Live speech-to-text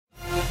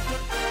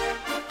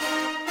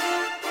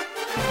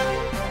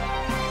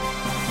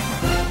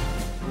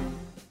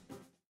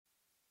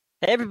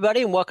Hey,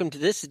 everybody, and welcome to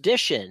this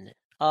edition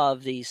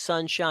of the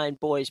Sunshine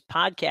Boys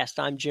podcast.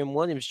 I'm Jim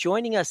Williams.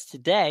 Joining us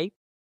today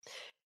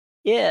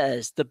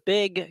is the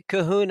big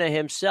kahuna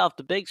himself,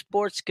 the big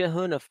sports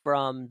kahuna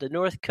from the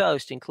North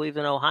Coast in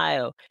Cleveland,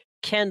 Ohio,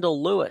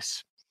 Kendall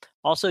Lewis.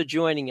 Also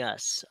joining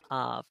us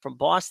from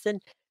Boston,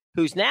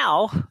 who's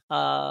now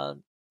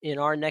in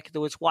our neck of the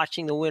woods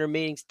watching the winter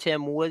meetings,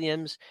 Tim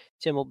Williams.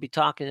 Tim will be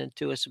talking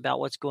to us about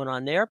what's going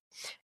on there.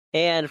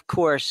 And, of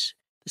course,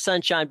 the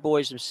Sunshine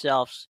Boys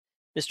themselves,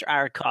 Mr.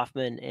 Ira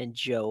Kaufman and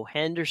Joe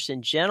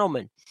Henderson.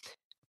 Gentlemen,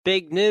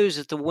 big news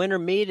at the winter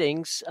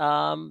meetings.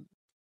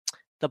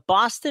 The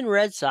Boston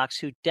Red Sox,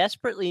 who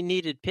desperately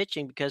needed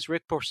pitching because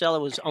Rick Porcello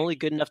was only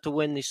good enough to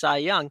win the Cy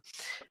Young,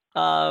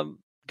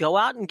 go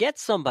out and get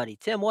somebody.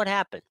 Tim, what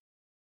happened?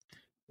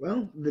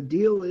 Well, the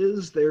deal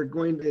is they're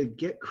going to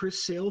get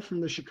Chris Sale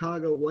from the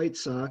Chicago White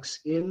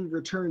Sox. In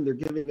return, they're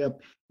giving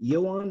up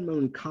Yoan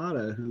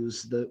Moncada,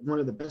 who's one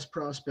of the best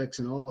prospects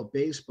in all of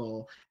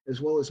baseball,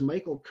 as well as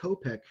Michael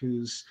Kopech,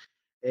 who's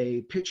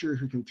a pitcher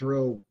who can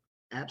throw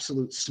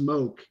absolute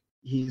smoke.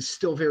 He's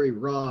still very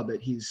raw, but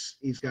he's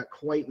got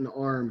quite an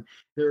arm.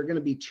 There are going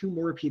to be two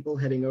more people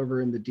heading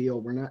over in the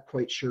deal. We're not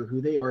quite sure who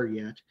they are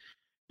yet,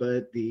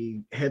 but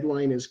the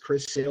headline is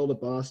Chris Sale to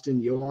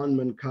Boston, Yoan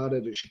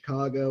Moncada to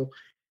Chicago.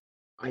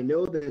 I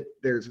know that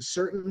there's a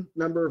certain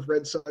number of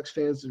Red Sox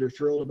fans that are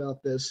thrilled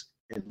about this,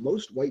 and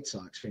most White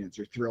Sox fans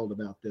are thrilled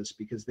about this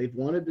because they've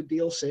wanted the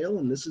deal Sale,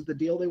 and this is the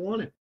deal they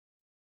wanted.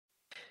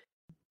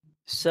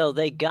 So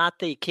they got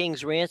the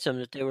king's ransom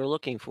that they were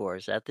looking for.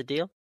 Is that the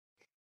deal?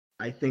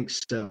 I think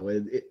so.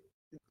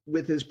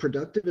 With as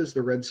productive as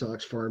the Red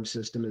Sox farm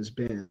system has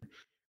been,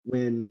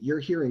 when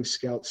you're hearing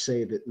scouts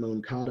say that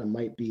Moncada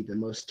might be the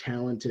most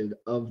talented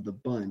of the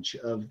bunch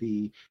of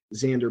the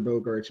Xander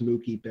Bogaerts,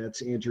 Mookie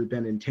Betts, Andrew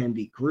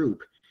Benintendi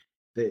group,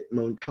 that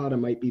Moncada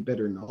might be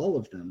better than all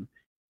of them.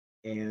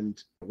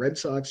 And the Red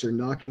Sox are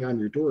knocking on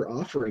your door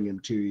offering him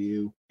to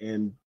you,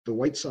 and the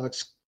White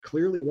Sox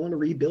clearly want to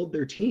rebuild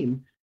their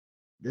team.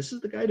 This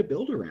is the guy to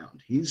build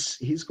around. He's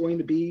going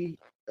to be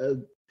a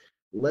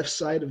left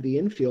side of the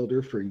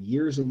infielder for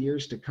years and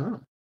years to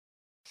come.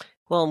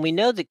 Well, and we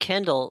know that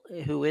Kendall,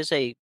 who is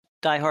a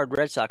diehard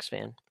Red Sox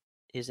fan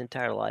his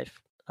entire life,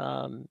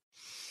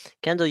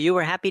 Kendall, you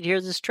were happy to hear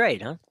this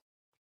trade, huh?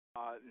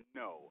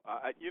 No.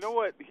 You know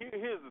what?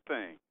 Here's the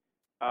thing.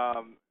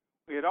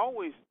 It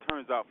always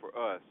turns out for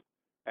us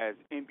as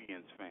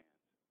Indians fans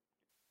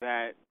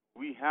that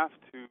we have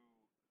to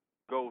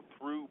go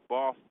through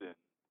Boston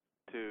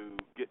to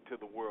get to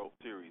the World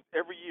Series.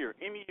 Every year,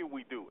 any year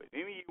we do it,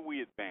 any year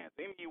we advance,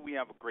 any year we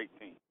have a great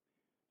team.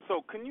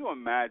 So can you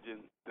imagine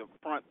the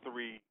front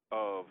three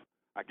of,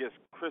 I guess,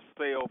 Chris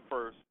Sale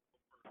first,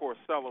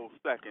 Porcello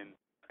second,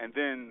 and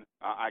then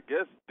I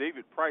guess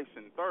David Price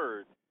in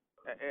third?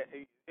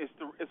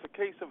 It's a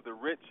case of the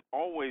rich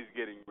always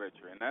getting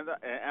richer, and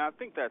I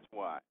think that's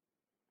why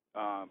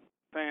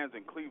fans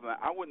in Cleveland,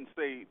 I wouldn't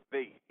say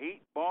they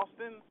hate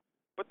Boston,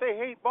 but they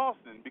hate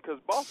Boston because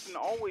Boston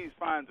always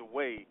finds a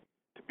way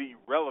to be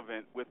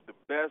relevant with the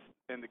best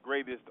and the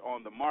greatest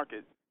on the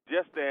market,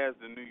 just as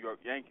the New York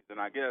Yankees. And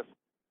I guess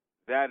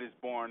that is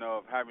born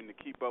of having to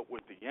keep up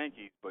with the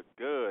Yankees, but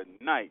good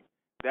night.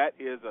 That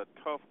is a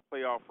tough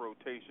playoff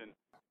rotation,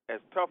 as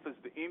tough as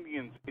the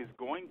Indians is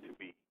going to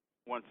be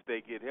once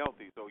they get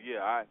healthy. So,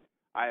 yeah,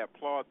 I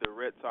applaud the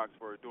Red Sox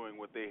for doing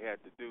what they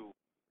had to do.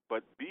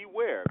 But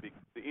beware,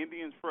 because the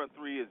Indians' front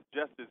three is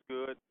just as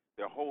good.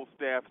 Their whole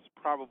staff is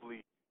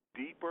probably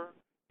deeper.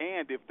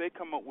 And if they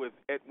come up with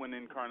Edwin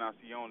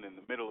Encarnacion in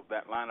the middle of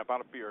that lineup, I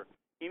don't fear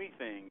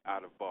anything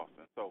out of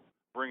Boston. So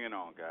bring it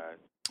on, guys.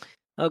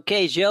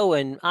 Okay, Joe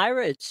and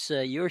Ira, it's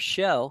your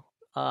show.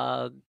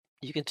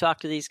 You can talk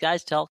to these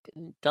guys. Tell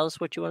us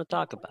what you want to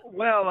talk about.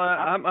 Well,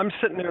 I'm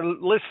sitting there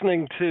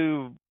listening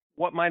to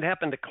what might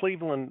happen to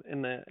Cleveland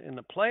in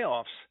the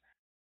playoffs.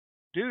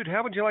 Dude,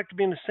 how would you like to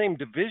be in the same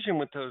division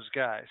with those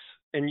guys?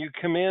 And you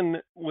come in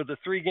with a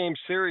 3-game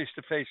series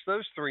to face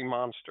those three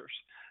monsters.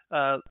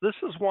 This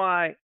is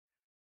why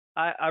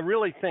I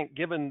really think,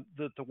 given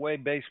that the way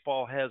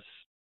baseball has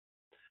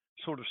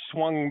sort of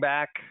swung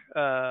back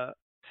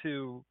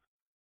to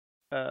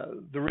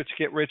the rich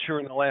get richer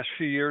in the last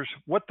few years,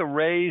 what the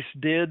Rays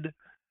did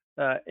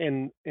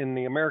in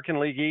the American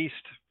League East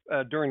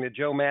during the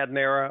Joe Madden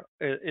era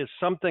is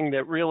something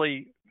that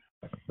really,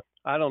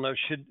 I don't know,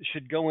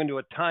 should go into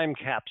a time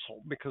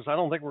capsule, because I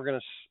don't think we're going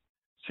to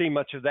see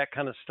much of that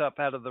kind of stuff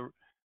out of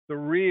the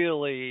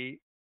really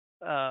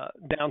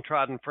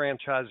downtrodden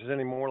franchises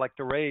anymore, like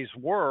the Rays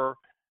were,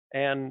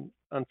 and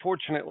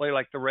unfortunately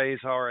like the Rays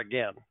are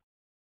again.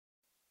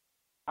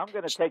 I'm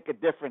going to take a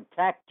different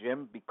tack,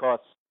 Jim, because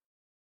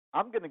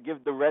I'm going to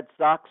give the Red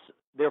Sox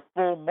their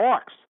full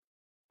marks.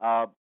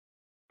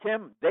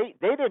 Tim, they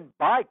didn't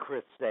buy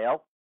Chris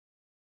Sale.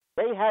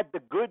 They had the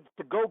goods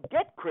to go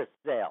get Chris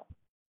Sale.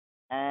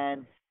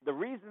 And the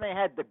reason they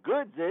had the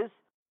goods is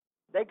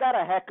they got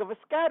a heck of a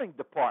scouting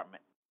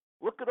department.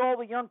 Look at all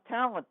the young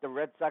talent the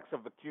Red Sox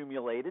have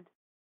accumulated.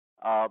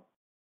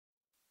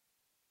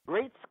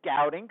 Great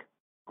scouting,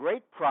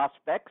 great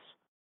prospects,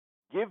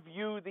 give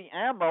you the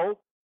ammo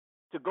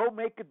to go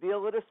make a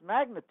deal of this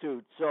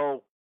magnitude.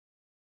 So,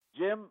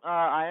 Jim,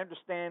 I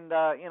understand,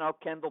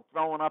 Kendall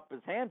throwing up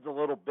his hands a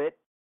little bit,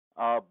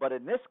 but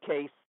in this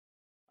case,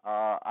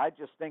 I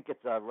just think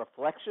it's a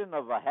reflection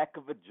of a heck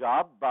of a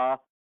job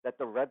that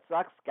the Red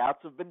Sox scouts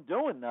have been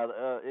doing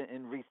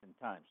in recent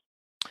times.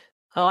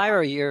 Oh,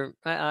 Ira,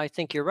 I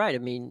think you're right. I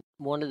mean,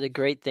 one of the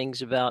great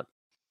things about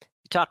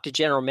you talk to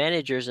general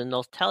managers and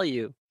they'll tell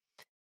you,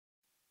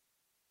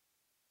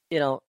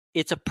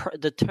 it's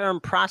the term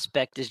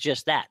prospect is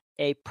just that,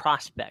 a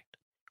prospect.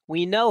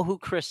 We know who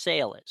Chris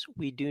Sale is.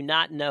 We do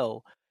not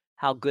know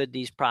how good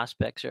these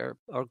prospects are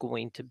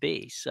going to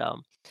be. So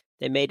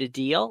they made a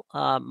deal.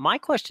 My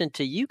question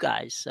to you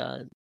guys,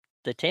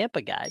 the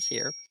Tampa guys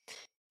here,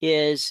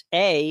 is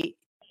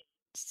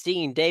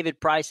seeing David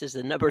Price as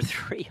the number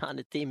 3 on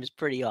the team is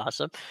pretty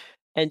awesome.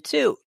 And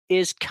 2,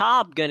 is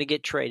Cobb going to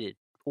get traded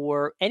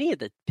or any of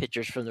the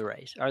pitchers from the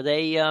Rays? Are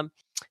they,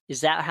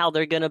 is that how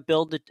they're going to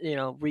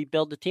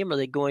rebuild the team? Are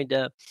they going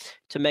to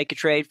make a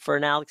trade for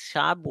an Alex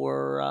Cobb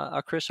or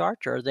a Chris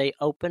Archer? Are they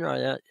open?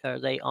 Are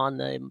they on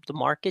the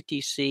market? Do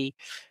you see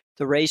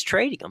the Rays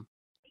trading them?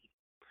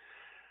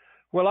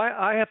 Well,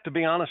 I have to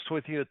be honest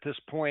with you at this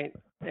point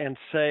and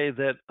say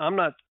that I'm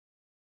not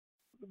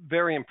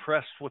very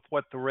impressed with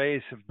what the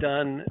Rays have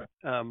done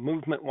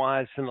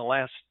movement-wise in the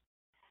last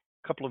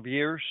couple of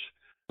years.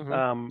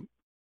 Mm-hmm.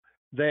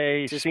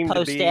 They seem to be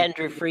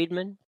post-Andrew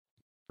Friedman?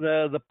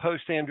 The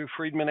post-Andrew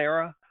Friedman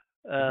era.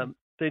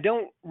 They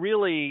don't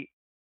really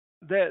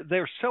 –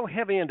 they're so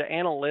heavy into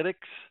analytics,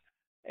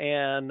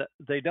 and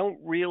they don't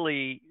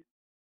really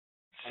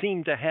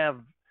seem to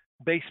have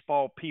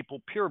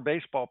pure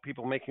baseball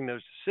people making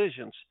those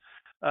decisions.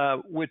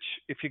 Which,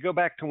 if you go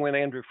back to when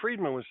Andrew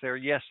Friedman was there,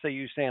 yes, they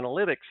used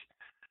analytics,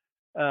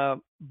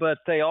 but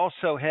they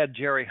also had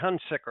Jerry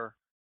Hunsicker,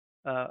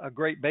 a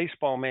great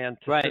baseball man,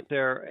 to sit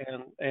there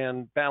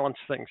and balance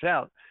things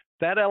out.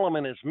 That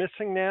element is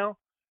missing now,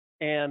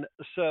 and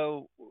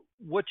so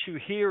what you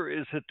hear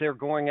is that they're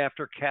going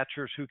after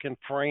catchers who can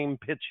frame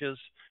pitches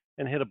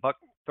and hit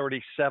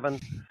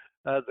 $137.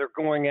 They're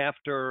going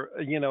after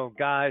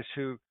guys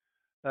who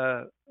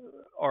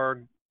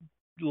are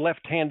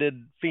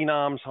left-handed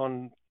phenoms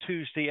on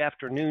Tuesday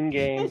afternoon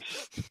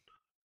games,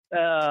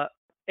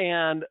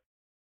 and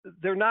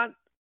they're not,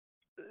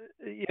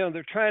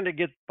 they're trying to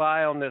get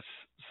by on this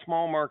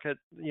small market,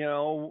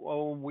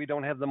 we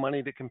don't have the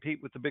money to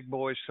compete with the big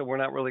boys, so we're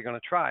not really going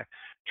to try.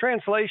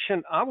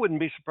 Translation, I wouldn't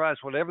be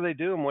surprised whatever they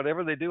do, and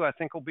whatever they do, I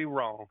think will be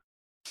wrong.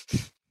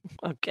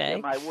 Okay.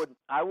 Jim,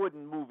 I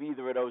wouldn't move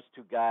either of those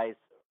two guys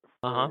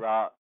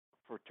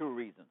for 2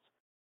 reasons.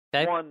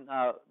 Okay. One,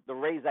 the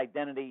Rays'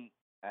 identity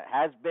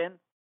has been,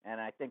 and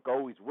I think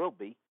always will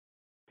be,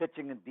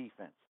 pitching and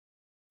defense.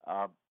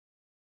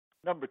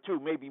 Number 2,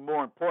 maybe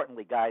more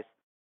importantly, guys,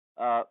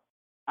 I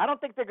don't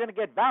think they're going to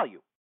get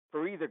value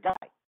for either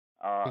guy.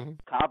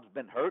 Cobb's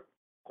been hurt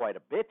quite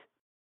a bit.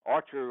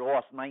 Archer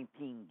lost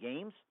 19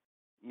 games,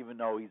 even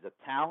though he's a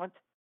talent.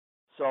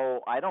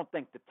 So I don't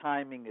think the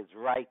timing is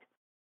right.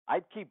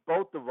 I'd keep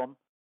both of them.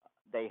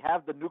 They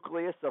have the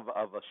nucleus of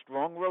a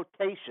strong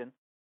rotation.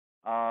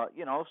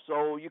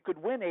 So you could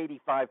win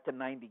 85 to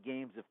 90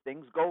 games if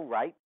things go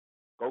right.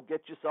 Go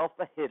get yourself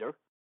a hitter,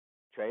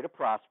 trade a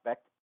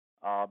prospect.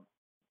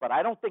 But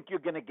I don't think you're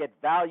going to get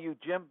value,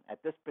 Jim,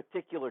 at this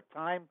particular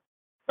time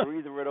for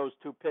either of those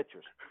 2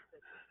 pitchers.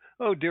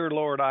 Oh, dear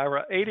Lord,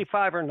 Ira,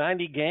 85 or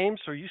 90 games?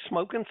 Are you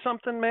smoking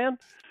something, man?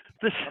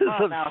 This is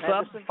a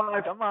sub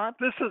 5. Come on.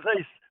 This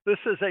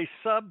is a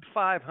sub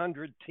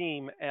 500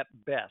 team at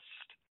best.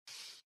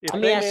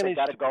 They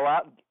got to go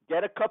out and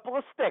get a couple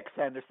of sticks,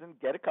 Henderson.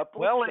 Get a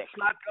couple of sticks. Well, it's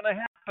not going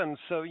to happen.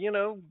 So,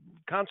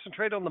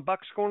 concentrate on the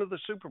Bucks going to the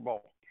Super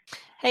Bowl.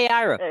 Hey,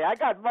 Ira. Hey, I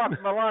got Mark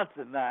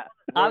Melancon.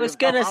 I was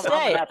going to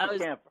say,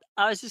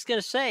 I was just going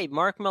to say,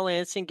 Mark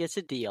Melancon gets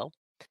a deal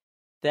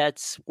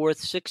that's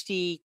worth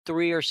 $63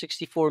 or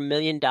 $64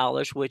 million,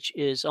 which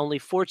is only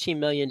 $14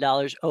 million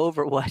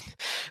over what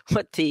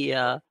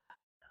the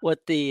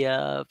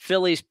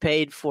Phillies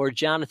paid for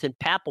Jonathan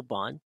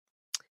Papelbon.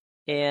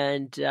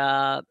 And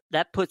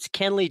that puts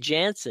Kenley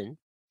Jansen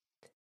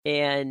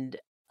and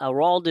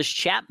Aroldis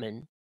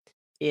Chapman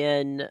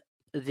in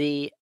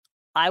the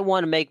I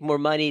want to make more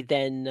money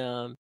than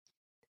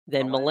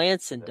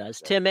Melancon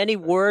does. Tim, any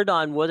word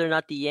on whether or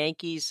not the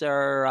Yankees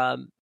are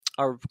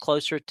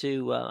closer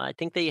to? I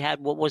think they had,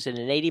 what was it,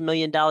 an $80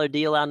 million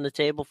deal out on the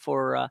table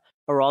for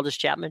Aroldis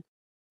Chapman?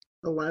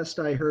 The last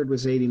I heard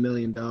was $80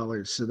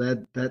 million. So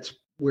that's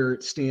where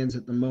it stands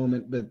at the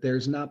moment, but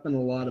there's not been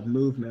a lot of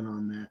movement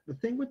on that. The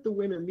thing with the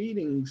winter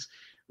meetings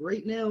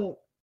right now,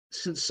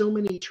 since so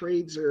many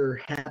trades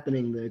are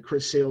happening, the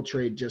Chris Sale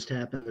trade just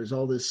happened. There's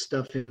all this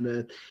stuff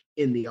in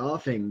the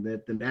offing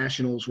that the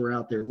Nationals were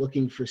out there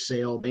looking for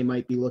Sale. They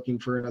might be looking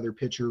for another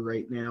pitcher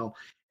right now.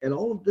 And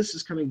all of this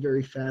is coming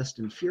very fast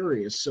and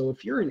furious. So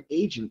if you're an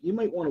agent, you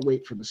might want to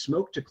wait for the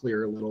smoke to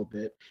clear a little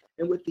bit.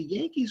 And with the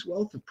Yankees'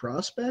 wealth of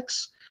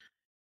prospects,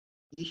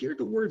 you hear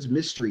the words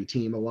mystery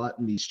team a lot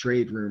in these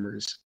trade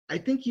rumors. I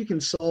think you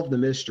can solve the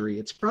mystery.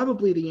 It's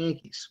probably the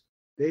Yankees.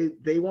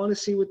 They want to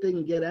see what they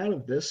can get out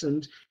of this,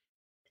 and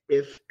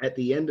if at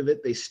the end of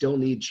it they still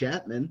need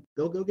Chapman,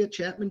 they'll go get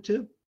Chapman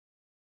too.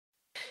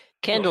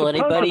 Kendall, Well,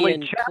 anybody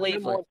in Chapman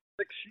Cleveland? wants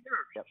 6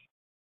 years. Yep.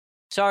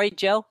 Sorry,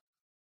 Joe?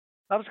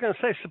 I was going to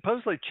say,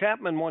 supposedly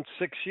Chapman wants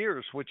 6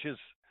 years, which is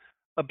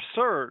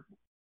absurd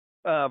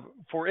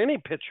for any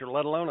pitcher,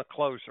 let alone a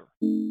closer.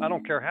 I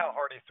don't care how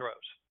hard he throws.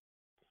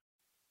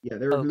 Yeah,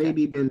 there have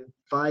maybe been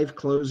 5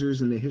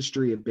 closers in the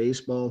history of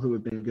baseball who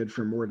have been good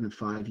for more than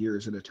 5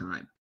 years at a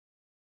time.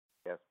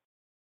 Yes.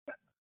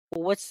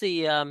 Well, what's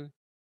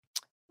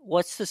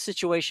the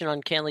situation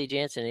on Kenley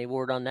Jansen? Any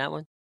word on that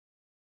one?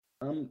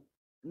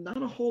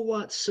 Not a whole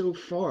lot so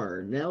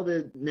far. Now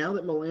that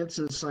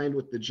Melancon signed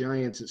with the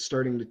Giants, it's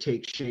starting to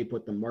take shape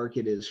what the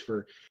market is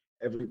for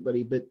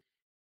everybody. But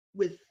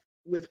with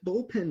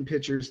bullpen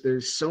pitchers,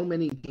 there's so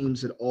many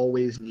teams that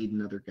always need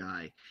another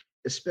guy.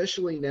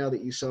 Especially now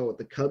that you saw what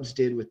the Cubs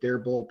did with their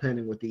bullpen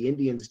and what the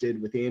Indians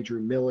did with Andrew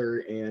Miller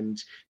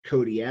and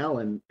Cody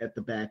Allen at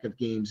the back of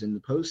games in the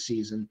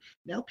postseason.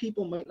 Now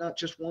people might not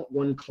just want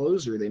one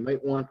closer. They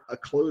might want a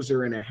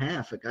closer and a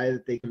half, a guy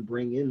that they can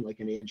bring in like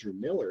an Andrew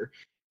Miller.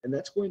 And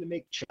that's going to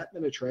make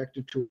Chapman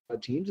attractive to a lot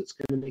of teams. It's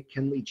going to make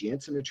Kenley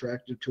Jansen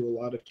attractive to a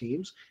lot of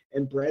teams.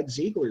 And Brad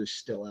Ziegler's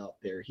still out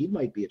there. He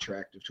might be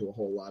attractive to a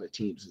whole lot of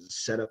teams as a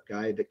setup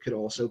guy that could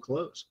also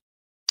close.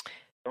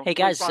 Don't Hey,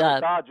 guys, sleep on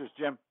the Dodgers,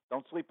 Jim.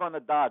 Don't sleep on the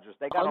Dodgers.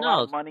 They got a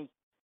lot of money,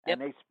 and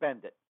they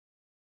spend it.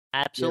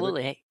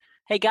 Absolutely. Yeah,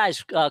 hey,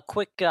 guys,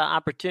 quick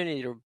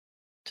opportunity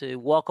to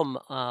welcome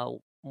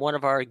one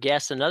of our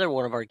guests, another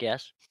one of our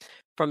guests,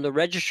 from the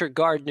Register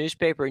Guard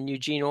newspaper in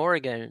Eugene,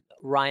 Oregon,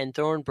 Ryan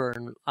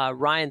Thorburn.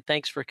 Ryan,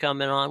 thanks for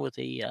coming on with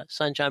the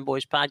Sunshine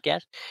Boys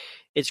podcast.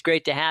 It's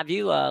great to have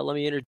you. Let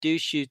me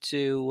introduce you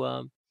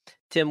to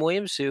Tim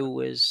Williams, who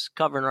is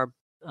covering our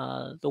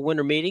the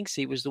winter meetings.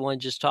 He was the one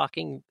just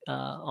talking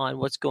on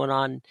what's going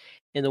on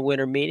in the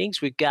winter meetings.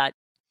 We've got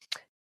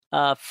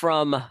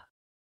from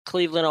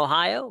Cleveland,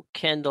 Ohio,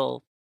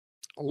 Kendall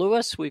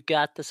Lewis. We've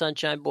got the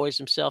Sunshine Boys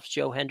themselves,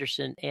 Joe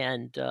Henderson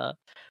and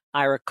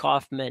Ira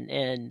Kaufman.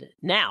 And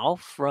now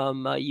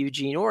from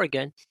Eugene,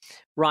 Oregon,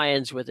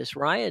 Ryan's with us.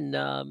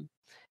 Ryan,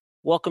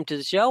 welcome to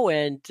the show.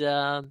 And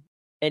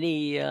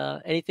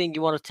anything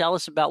you want to tell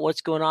us about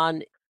what's going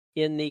on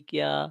in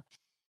the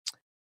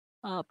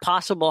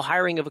possible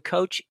hiring of a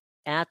coach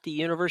at the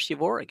University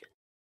of Oregon?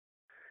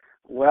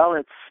 Well,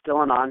 it's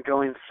still an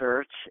ongoing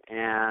search,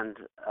 and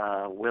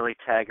Willie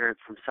Taggart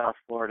from South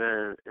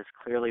Florida is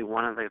clearly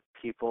one of the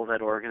people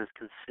that Oregon is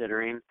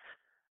considering.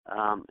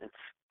 It's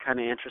kind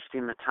of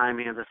interesting, the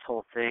timing of this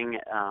whole thing.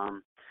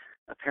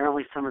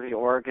 Apparently some of the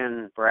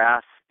Oregon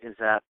brass is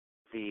at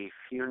the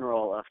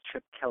funeral of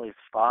Chip Kelly's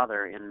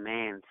father in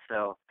Maine,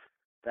 so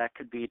that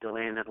could be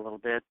delaying it a little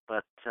bit,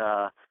 but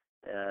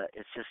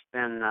it's just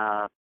been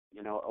a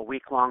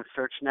week-long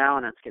search now,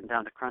 and it's getting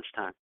down to crunch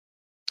time.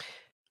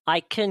 I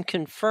can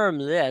confirm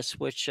this,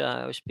 which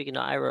I was speaking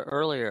to Ira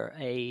earlier.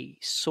 A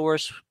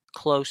source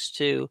close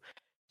to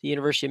the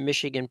University of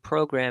Michigan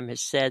program has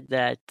said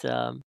that,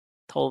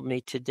 told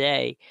me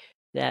today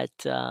that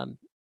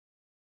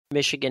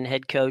Michigan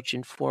head coach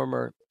and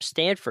former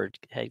Stanford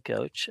head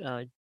coach,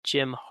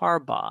 Jim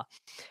Harbaugh,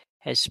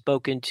 has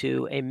spoken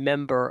to a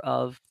member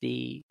of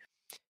the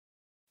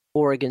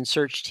Oregon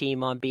search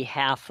team on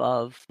behalf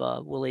of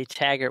Willie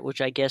Taggart,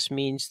 which I guess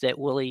means that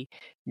Willie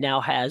now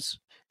has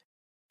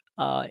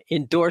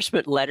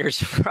endorsement letters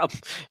from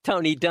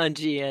Tony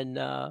Dungy and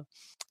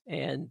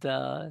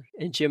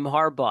Jim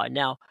Harbaugh.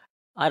 Now,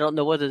 I don't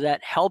know whether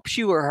that helps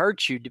you or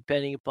hurts you,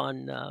 depending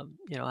upon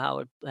how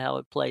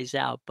it plays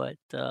out. But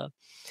I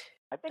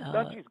think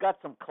Dungy's got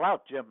some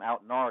clout, Jim,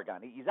 out in Oregon.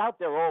 He's out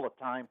there all the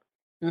time.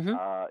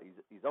 Mm-hmm.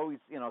 He's always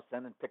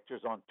sending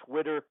pictures on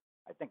Twitter.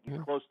 I think he's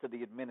close to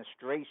the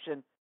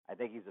administration. I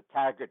think he's a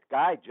Taggart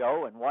guy,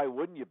 Joe, and why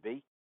wouldn't you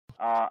be?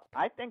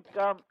 I think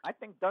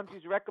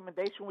Dungy's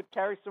recommendation would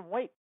carry some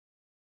weight.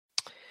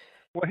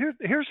 Well,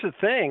 here's the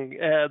thing.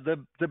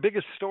 The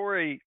biggest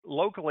story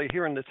locally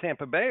here in the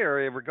Tampa Bay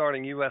area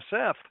regarding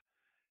USF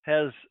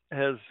has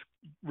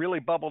really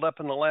bubbled up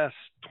in the last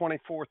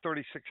 24,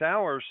 36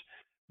 hours,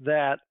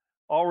 that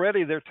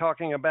already they're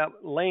talking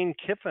about Lane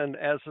Kiffin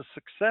as a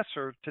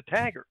successor to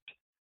Taggart.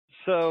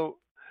 So,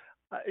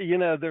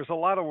 there's a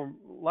lot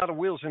of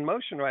wheels in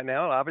motion right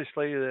now.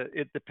 Obviously,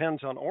 it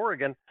depends on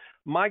Oregon.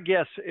 My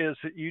guess is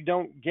that you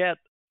don't get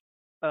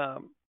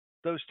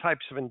those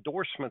types of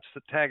endorsements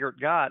that Taggart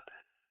got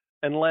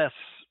unless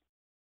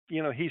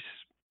he's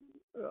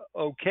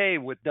okay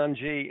with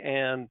Dungy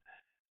and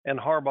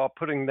Harbaugh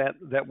putting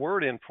that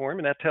word in for him,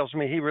 and that tells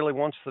me he really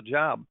wants the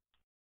job.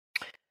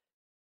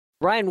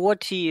 Ryan, what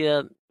do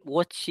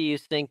you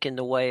think in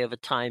the way of a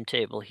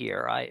timetable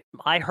here?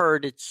 I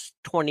heard it's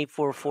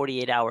 24,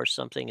 48 hours,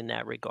 something in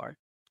that regard.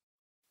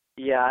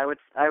 Yeah, I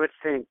would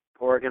think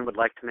Oregon would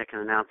like to make an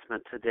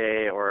announcement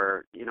today,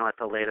 or at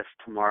the latest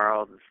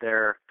tomorrow.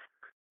 Their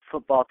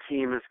football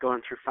team is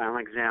going through final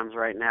exams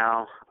right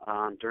now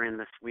during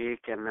this week,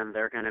 and then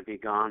they're going to be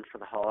gone for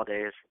the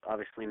holidays.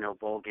 Obviously, no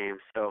bowl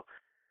games, so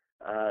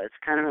it's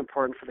kind of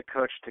important for the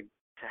coach to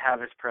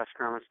have his press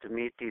conference, to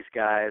meet these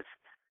guys,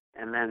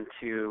 and then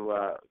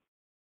to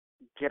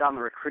get on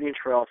the recruiting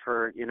trail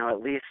for,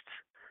 at least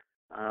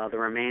the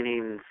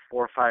remaining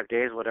 4 or 5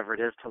 days, whatever it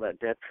is, till that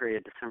dead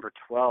period, December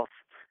 12th,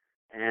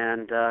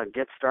 and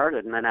get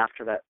started. And then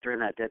after that, during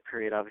that dead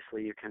period,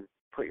 obviously you can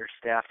put your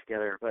staff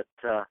together. But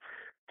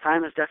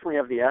time is definitely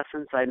of the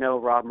essence. I know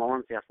Rob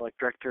Mullins, the athletic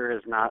director,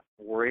 is not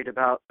worried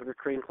about the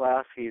recruiting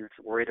class. He's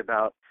worried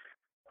about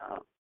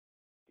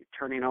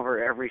turning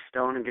over every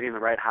stone and getting the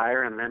right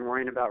hire, and then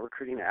worrying about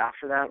recruiting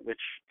after that, which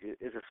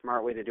is a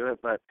smart way to do it.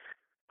 But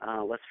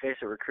let's face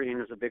it, recruiting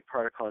is a big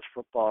part of college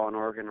football, and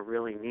Oregon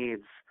really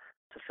needs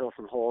to fill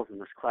some holes in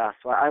this class.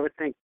 So I would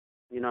think,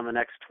 in the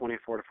next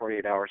 24 to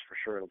 48 hours for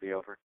sure it'll be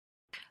over.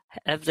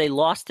 Have they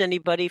lost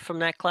anybody from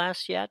that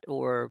class yet?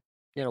 Or,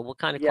 what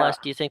kind of class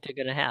do you think they're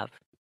going to have?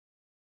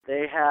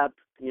 They had,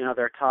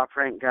 their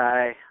top-ranked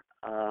guy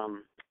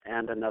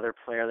and another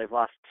player. They've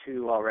lost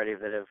 2 already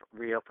that have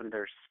reopened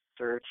their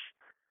search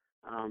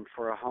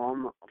for a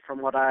home.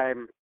 From what I've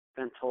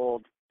been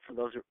told, for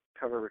those who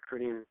cover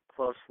recruiting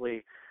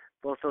closely,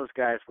 both those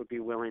guys would be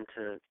willing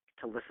to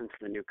listen to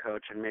the new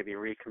coach and maybe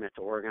recommit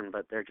to Oregon,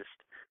 but they're just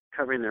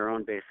covering their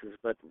own bases.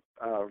 But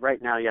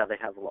right now, they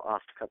have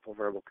lost a couple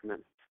verbal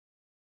commitments.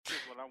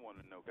 Here's what I want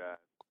to know, guys.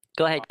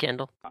 Go ahead,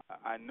 Kendall.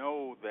 I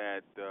know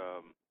that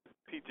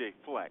P.J.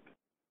 Fleck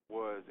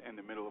was in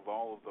the middle of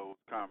all of those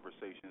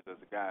conversations as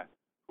a guy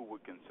who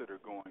would consider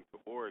going to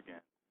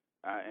Oregon.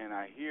 And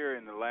I hear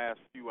in the last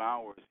few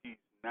hours he's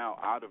now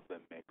out of the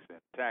mix, and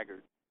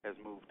Taggart has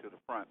moved to the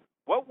front.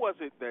 What was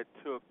it that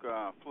took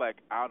Fleck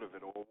out of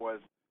it, or was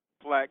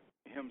Fleck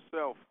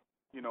himself,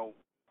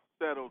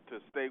 settled to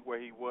stay where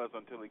he was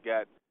until he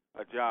got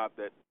a job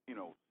that,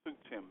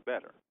 suits him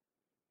better?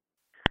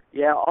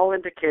 Yeah, all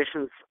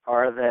indications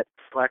are that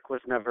Fleck was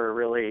never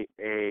really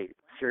a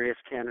serious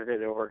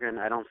candidate at Oregon.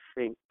 I don't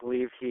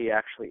believe he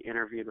actually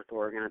interviewed with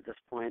Oregon at this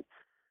point.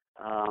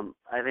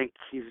 I think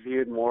he's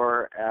viewed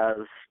more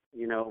as,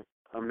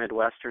 a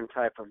Midwestern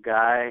type of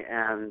guy,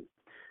 and,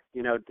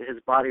 his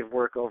body of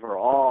work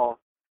overall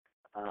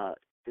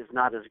is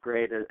not as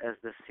great as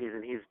this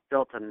season. He's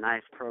built a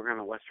nice program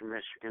at Western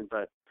Michigan,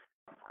 but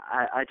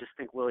I just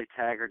think Willie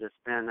Taggart has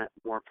been at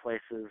more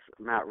places.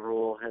 Matt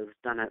Rule has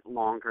done it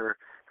longer.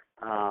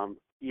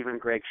 Even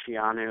Greg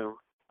Schiano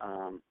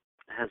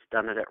has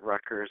done it at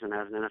Rutgers and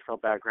has an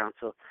NFL background.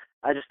 So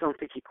I just don't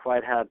think he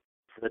quite had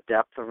the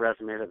depth of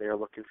resume that they were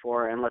looking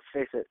for. And let's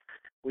face it,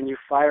 when you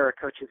fire a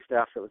coaching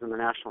staff that was in the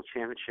national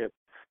championship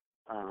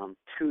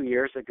 2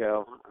 years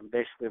ago,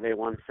 basically they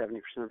won 70%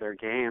 of their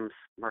games,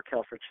 Mark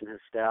Helfrich and his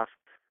staff,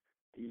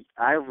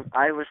 I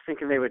was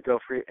thinking they would go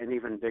for an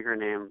even bigger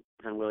name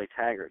than Willie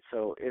Taggart.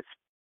 So it's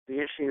be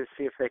interesting to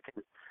see if they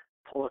can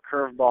pull a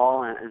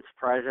curveball and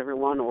surprise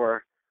everyone,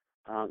 or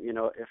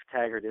if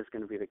Taggart is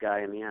going to be the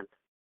guy in the end.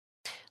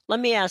 Let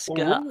me ask.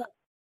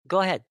 Go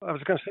ahead. I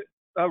was going to say,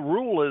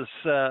 Rule is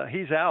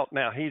he's out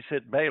now. He's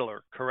at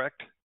Baylor,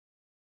 correct?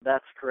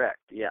 That's correct.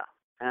 Yeah,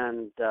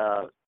 and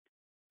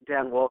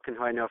Dan Wolken,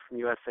 who I know from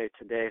USA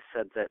Today,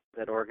 said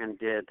that Oregon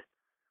did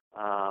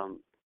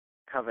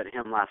covet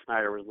him last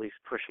night, or was at least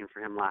pushing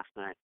for him last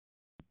night.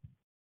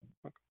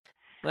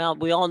 Well,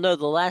 we all know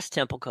the last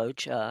Temple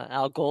coach,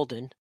 Al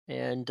Golden,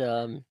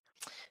 and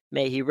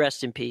may he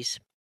rest in peace,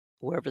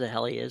 wherever the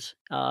hell he is.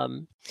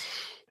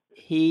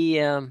 He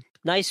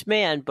nice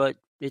man, but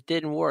it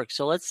didn't work.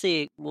 So let's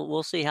see.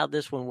 We'll see how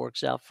this one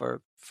works out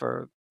for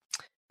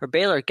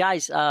Baylor,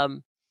 guys.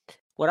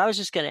 What I was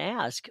just going to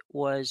ask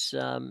was,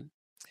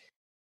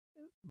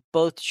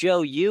 both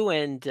Joe, you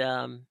and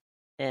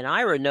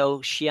Ira know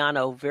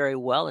Schiano very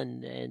well,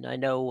 and I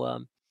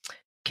know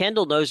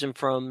Kendall knows him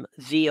from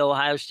The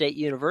Ohio State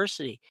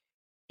University.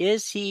 Do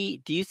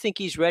you think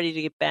he's ready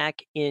to get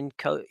back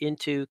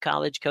into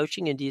college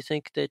coaching, and do you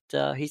think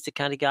that he's the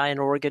kind of guy in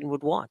Oregon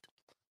would want?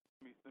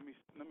 Let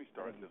me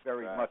start. He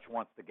very much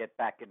wants to get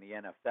back in the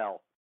NFL.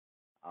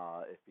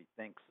 If he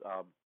thinks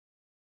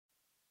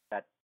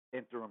that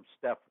interim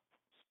step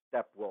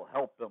will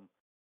help him.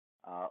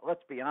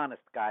 Let's be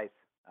honest, guys.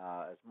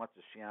 As much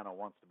as Schiano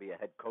wants to be a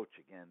head coach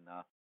again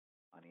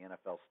on the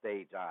NFL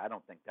stage, I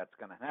don't think that's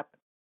going to happen.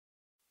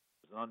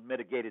 It was an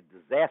unmitigated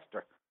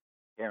disaster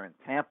here in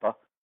Tampa.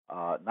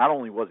 Not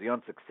only was he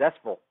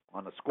unsuccessful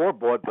on the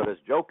scoreboard, but as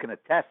Joe can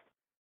attest,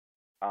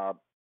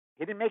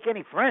 he didn't make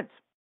any friends.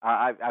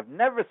 I've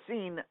never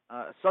seen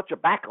such a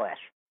backlash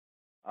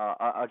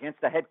against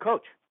a head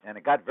coach, and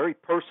it got very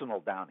personal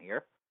down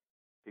here.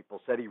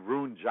 People said he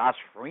ruined Josh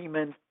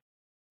Freeman.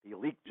 He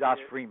leaked Josh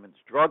Freeman's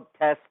drug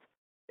test.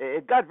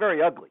 It got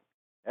very ugly.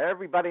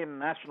 Everybody in the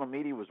national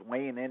media was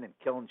weighing in and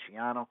killing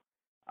Schiano.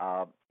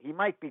 He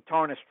might be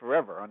tarnished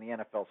forever on the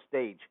NFL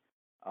stage,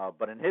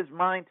 but in his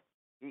mind,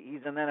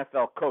 he's an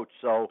NFL coach.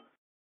 So,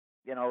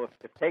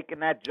 if taking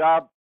that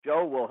job,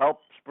 Joe, will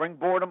help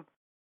springboard him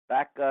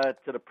back to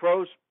the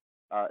pros,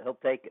 he'll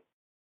take it.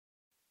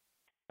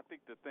 I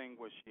think the thing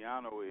with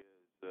Schiano is,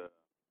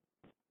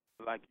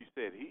 like you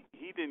said,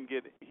 he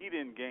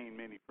didn't gain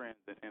many friends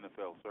in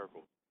NFL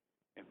circles.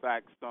 In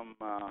fact, some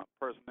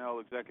personnel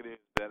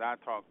executives that I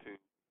talked to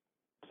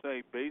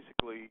say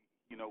basically,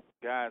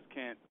 guys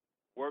can't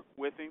work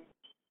with him,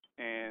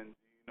 and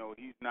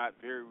he's not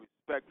very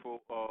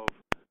respectful of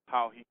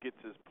how he gets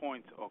his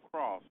points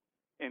across.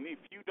 And if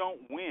you don't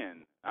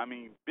win, I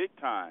mean, big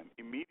time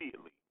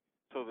immediately,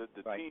 so that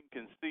the team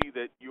can see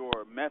that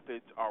your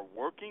methods are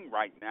working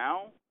right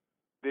now,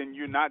 then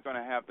you're not going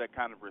to have that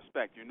kind of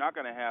respect. You're not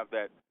going to have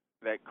that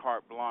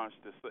carte blanche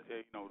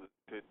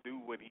to do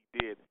what he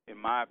did, in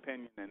my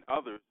opinion, and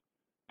others,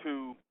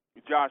 to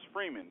Josh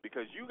Freeman,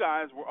 because you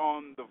guys were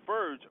on the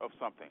verge of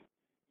something.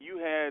 You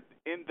had,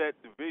 in that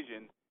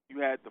division,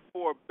 you had the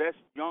four best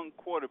young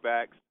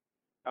quarterbacks,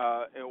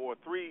 or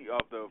three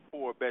of the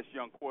four best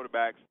young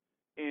quarterbacks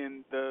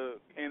in the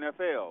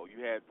NFL.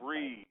 You had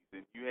Breeze,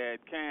 and you had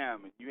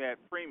Cam, and you had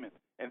Freeman,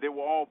 and they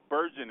were all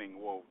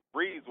burgeoning. Well,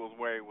 Breeze was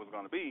where he was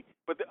going to be,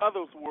 but the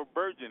others were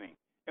burgeoning.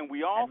 And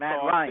we all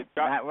thought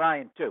Matt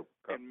Ryan too.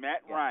 And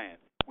Matt Ryan.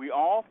 We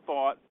all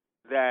thought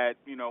that,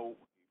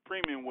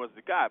 Freeman was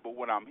the guy. But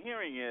what I'm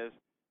hearing is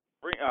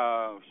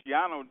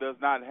Schiano does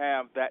not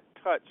have that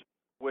touch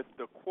with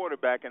the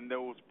quarterback and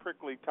those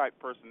prickly type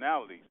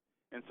personalities.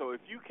 And so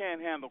if you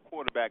can't handle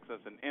quarterbacks as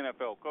an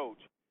NFL coach,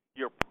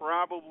 you're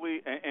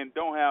probably and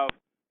don't have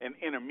an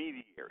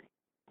intermediary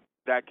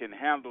that can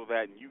handle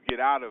that, and you get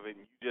out of it and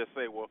you just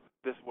say, well,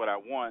 this is what I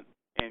want,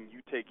 and you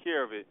take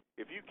care of it.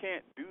 If you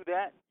can't do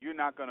that, you're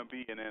not going to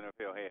be an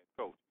NFL head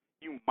coach.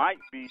 You might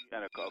be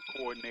a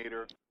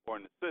coordinator or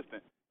an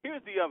assistant.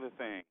 Here's the other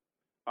thing.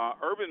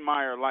 Urban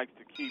Meyer likes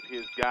to keep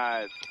his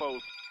guys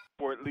close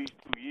for at least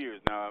 2 years.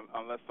 Now,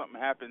 unless something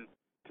happens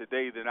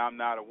today that I'm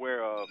not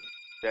aware of,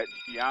 that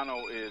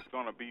Schiano is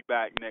going to be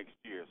back next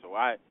year. So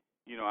I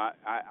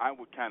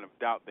would kind of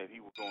doubt that he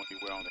will go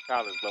anywhere on the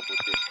college level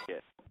just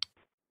yet.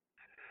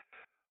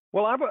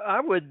 Well, I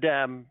would,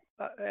 and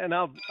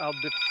I'll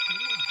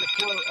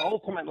defer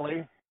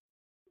ultimately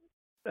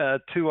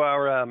to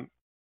our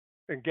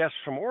guest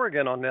from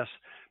Oregon on this.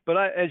 But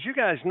as you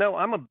guys know,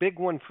 I'm a big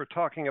one for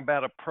talking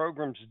about a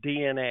program's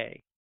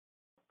DNA.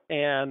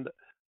 And,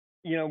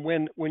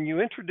 when you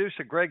introduce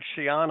a Greg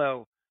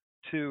Schiano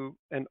to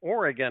an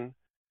Oregon,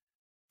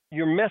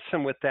 you're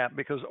messing with that,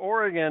 because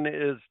Oregon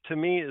to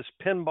me, is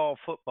pinball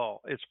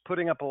football. It's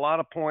putting up a lot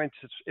of points.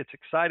 It's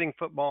exciting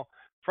football.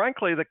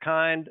 Frankly, the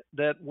kind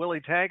that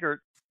Willie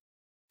Taggart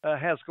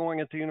has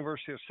going at the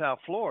University of South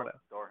Florida.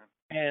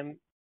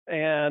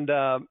 And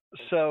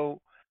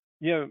so,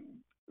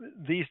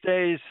 these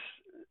days,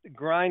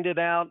 grind it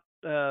out,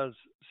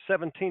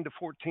 17 to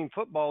 14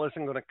 football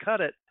isn't going to cut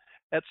it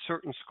at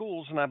certain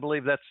schools, and I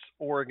believe that's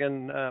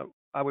Oregon.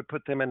 I would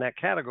put them in that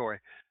category.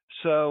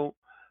 So,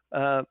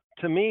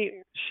 to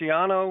me,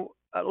 Schiano,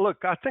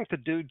 look, I think the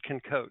dude can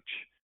coach.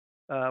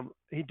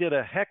 He did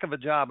a heck of a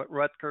job at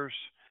Rutgers,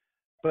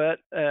 but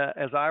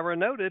as Ira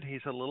noted,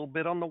 he's a little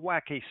bit on the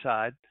wacky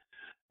side,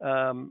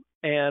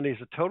 and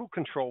he's a total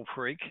control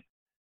freak,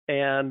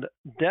 and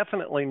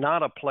definitely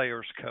not a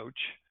player's coach.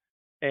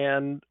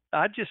 And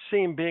I just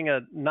see him being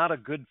not a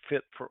good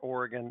fit for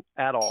Oregon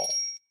at all.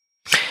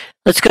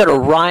 Let's go to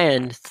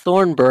Ryan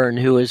Thorburn,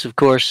 who is, of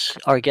course,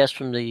 our guest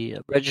from the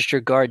Register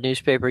Guard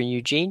newspaper in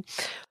Eugene.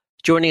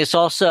 Joining us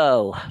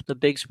also, the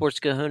big sports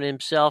kahuna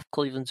himself,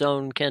 Cleveland's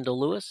own Kendall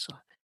Lewis.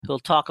 He'll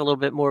talk a little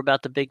bit more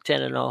about the Big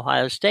Ten and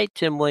Ohio State.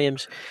 Tim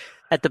Williams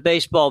at the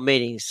baseball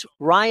meetings.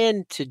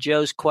 Ryan, to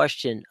Joe's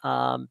question,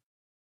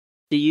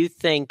 do you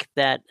think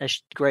that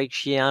Greg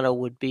Schiano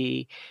would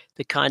be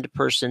the kind of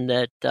person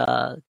that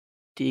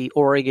the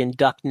Oregon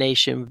Duck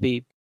Nation would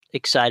be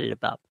excited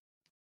about?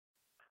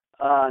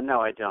 No,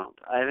 I don't.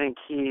 I think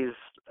he's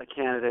a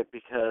candidate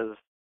because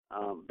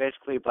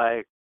basically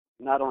by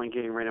not only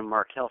getting rid of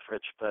Mark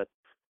Helfrich, but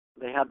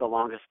they had the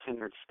longest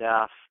tenured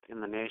staff in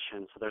the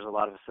nation. So there's a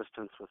lot of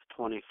assistants with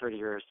 20, 30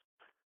 years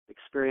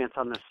experience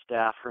on this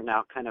staff who are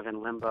now kind of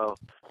in limbo.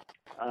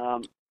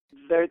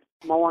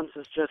 Mullins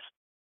is just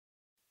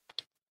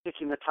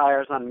kicking the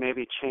tires on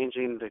maybe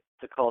changing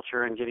the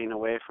culture and getting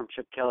away from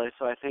Chip Kelly.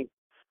 So I think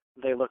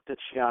they looked at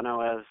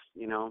Schiano as,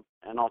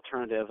 an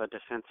alternative, a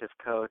defensive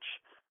coach,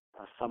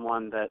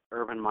 someone that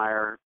Urban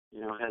Meyer,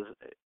 has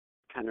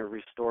kind of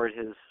restored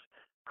his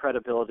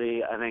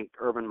credibility. I think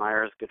Urban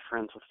Meyer is good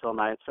friends with Phil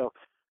Knight. So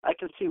I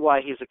can see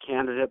why he's a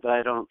candidate, but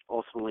I don't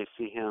ultimately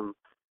see him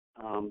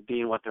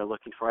being what they're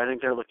looking for. I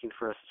think they're looking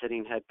for a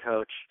sitting head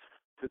coach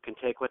who can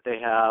take what they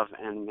have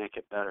and make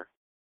it better.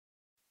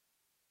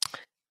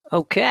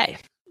 Okay.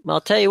 Well,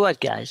 I'll tell you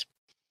what, guys.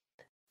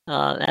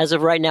 As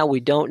of right now, we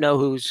don't know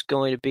who's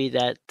going to be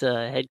that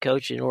head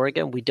coach in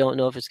Oregon. We don't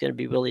know if it's going to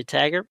be Willie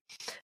Taggart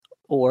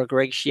or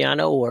Greg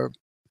Schiano or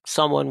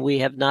someone we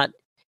have not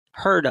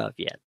heard of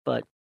yet.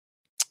 But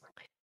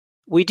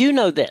we do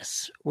know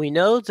this. We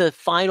know the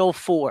Final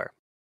Four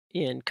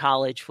in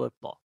college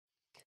football.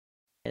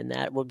 And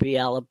that would be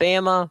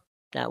Alabama,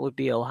 that would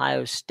be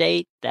Ohio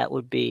State, that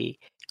would be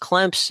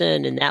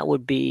Clemson, and that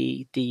would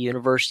be the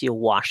University of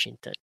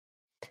Washington.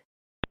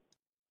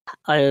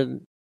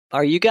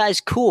 Are you guys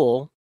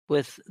cool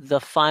with the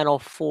Final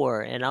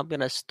Four? And I'm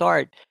going to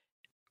start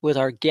with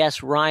our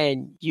guest,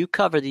 Ryan. You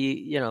cover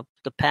the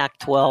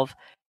Pac-12.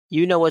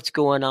 You know what's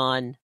going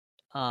on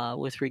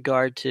with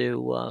regard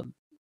to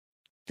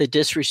the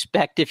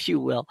disrespect, if you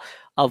will,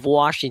 of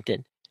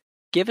Washington.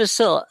 Give us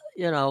your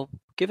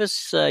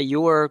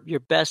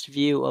best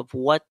view of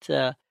what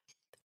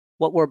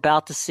we're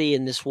about to see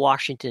in this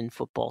Washington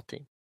football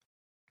team.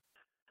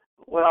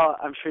 Well,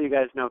 I'm sure you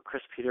guys know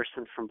Chris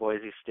Peterson from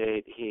Boise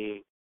State.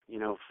 He,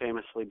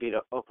 famously beat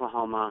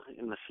Oklahoma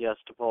in the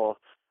Fiesta Bowl.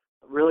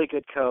 Really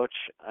good coach.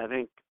 I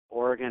think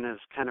Oregon is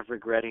kind of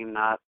regretting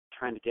not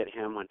trying to get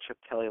him when Chip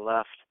Kelly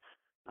left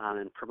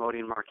and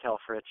promoting Mark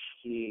Helfrich.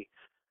 He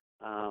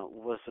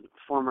was a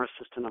former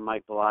assistant of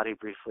Mike Bellotti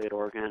briefly at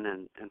Oregon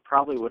and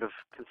probably would have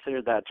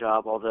considered that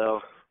job,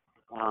 although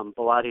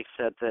Bellotti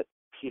said that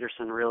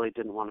Peterson really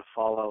didn't want to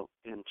follow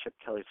in Chip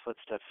Kelly's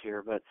footsteps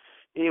here. But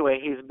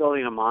anyway, he's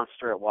building a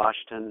monster at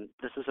Washington.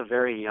 This is a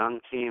very young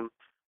team.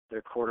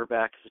 Their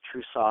quarterback is a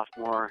true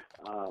sophomore.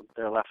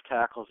 Their left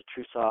tackle is a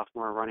true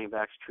sophomore. Running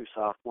back's a true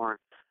sophomore.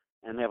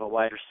 And they have a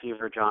wide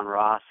receiver, John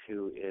Ross,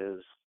 who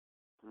is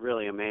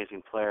really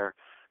amazing player.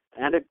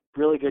 And a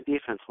really good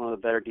defense, one of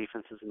the better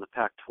defenses in the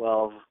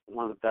Pac-12,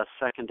 one of the best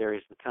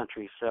secondaries in the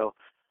country. So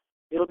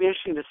it'll be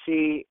interesting to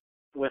see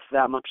with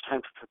that much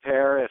time to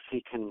prepare if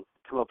he can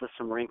come up with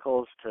some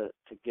wrinkles to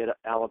get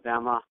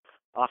Alabama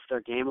off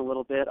their game a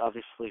little bit.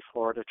 Obviously,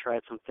 Florida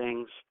tried some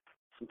things,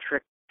 some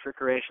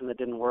trickeration that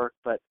didn't work,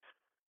 but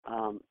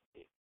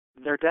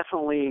they're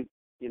definitely,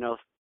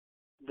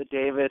 the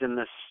David in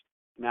this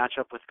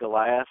matchup with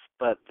Goliath,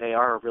 but they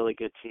are a really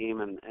good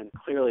team and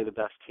clearly the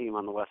best team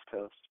on the West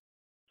Coast.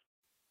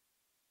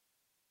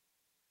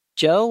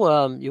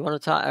 Joe, you want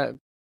to talk?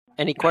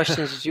 Any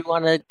questions that you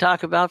want to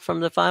talk about from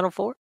the Final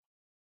Four?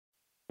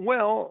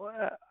 Well,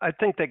 I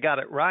think they got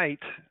it right,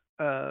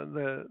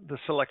 the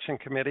selection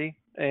committee,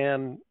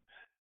 and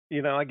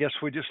I guess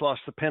we just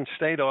lost the Penn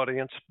State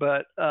audience,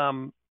 but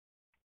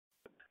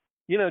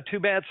too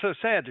bad, so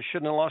sad. They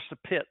shouldn't have lost to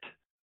Pitt.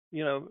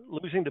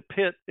 Losing to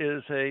Pitt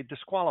is a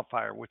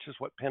disqualifier, which is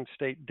what Penn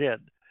State did.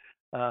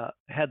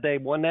 Had they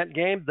won that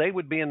game, they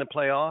would be in the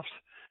playoffs,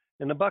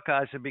 and the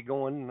Buckeyes would be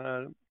going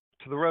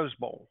to the Rose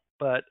Bowl.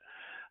 But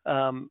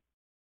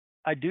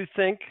I do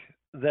think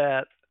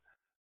that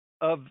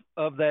of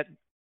that,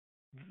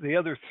 the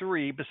other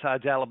three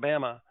besides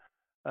Alabama,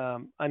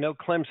 I know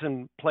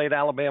Clemson played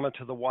Alabama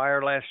to the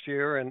wire last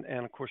year, and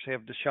of course they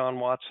have Deshaun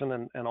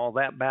Watson and all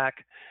that back.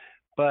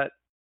 But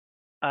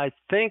I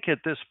think at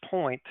this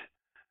point,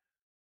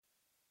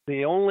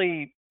 the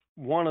only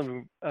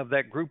one of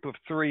that group of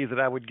three that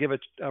I would give it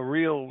a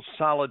real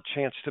solid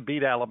chance to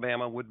beat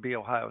Alabama would be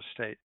Ohio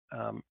State.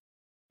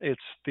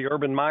 It's the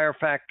Urban Meyer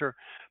factor,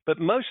 but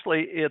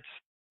mostly it's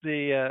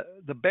the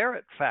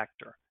Barrett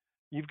factor.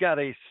 You've got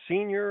a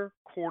senior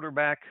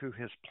quarterback who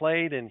has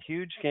played in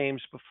huge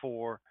games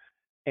before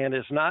and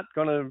is not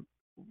going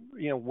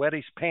to, wet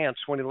his pants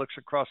when he looks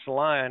across the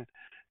line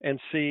and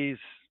sees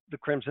the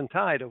Crimson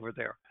Tide over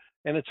there.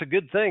 And it's a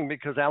good thing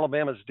because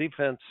Alabama's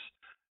defense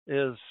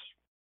is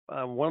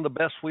one of the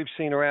best we've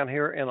seen around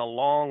here in a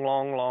long,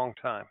 long, long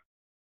time.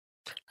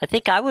 I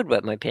think I would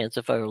wet my pants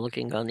if I were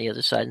looking on the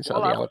other side and saw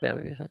the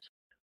Alabama defense.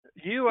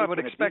 I would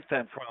expect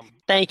that from.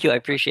 Thank you. I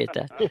appreciate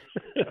that.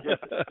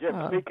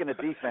 Jim, speaking of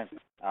defense,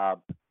 I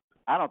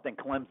don't think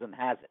Clemson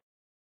has it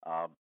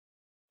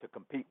to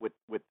compete with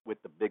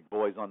the big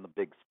boys on the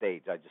big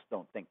stage. I just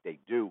don't think they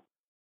do.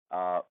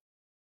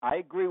 I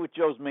agree with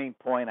Joe's main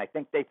point. I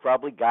think they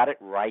probably got it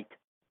right.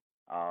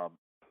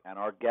 And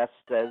our guest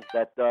says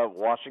that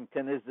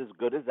Washington is as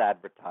good as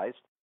advertised.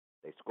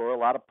 They score a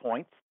lot of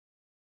points,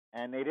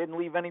 and they didn't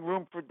leave any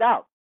room for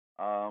doubt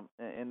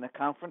in the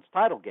conference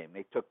title game.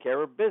 They took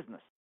care of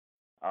business.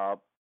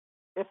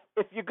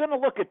 If you're going to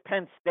look at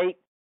Penn State,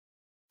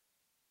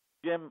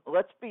 Jim,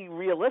 let's be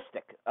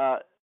realistic.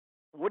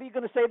 What are you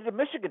going to say to the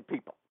Michigan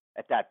people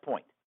at that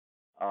point?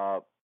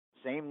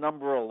 Same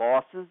number of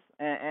losses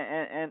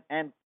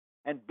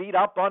and beat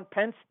up on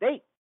Penn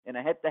State in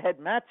a head-to-head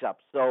matchup.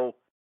 So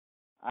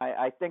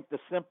I think the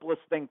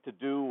simplest thing to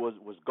do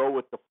was go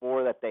with the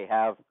four that they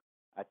have.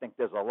 I think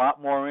there's a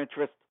lot more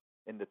interest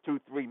in the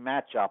 2-3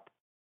 matchup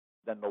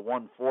than the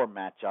 1-4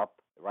 matchup,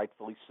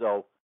 rightfully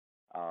so.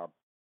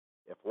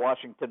 If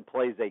Washington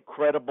plays a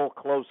credible,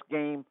 close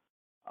game,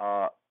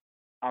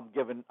 I'm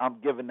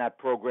giving that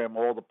program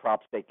all the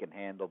props they can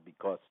handle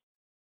because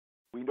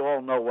we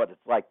all know what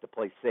it's like to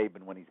play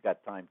Saban when he's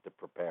got time to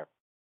prepare.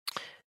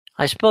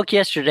 I spoke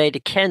yesterday to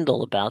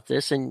Kendall about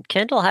this, and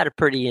Kendall had a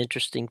pretty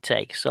interesting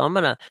take. So I'm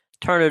going to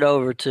turn it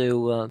over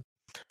to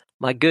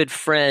my good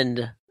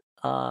friend,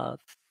 a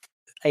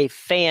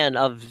fan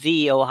of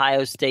the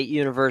Ohio State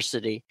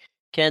University.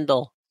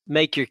 Kendall,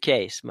 make your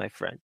case, my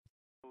friend.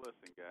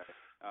 Listen,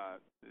 guys,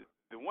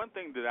 the one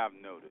thing that I've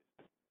noticed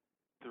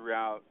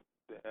throughout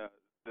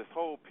this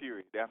whole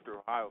period after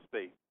Ohio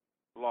State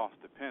lost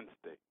to Penn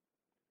State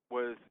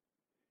was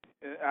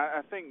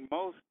I think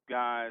most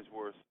guys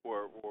were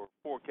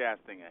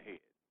forecasting ahead,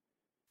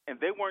 and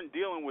they weren't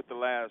dealing with the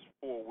last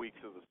 4 weeks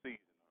of the season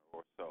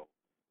or so.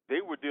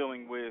 They were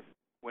dealing with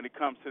when it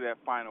comes to that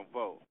final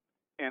vote,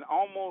 and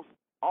almost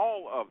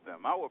all of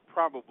them, I would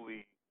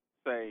probably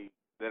say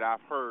that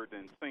I've heard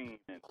and seen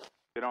and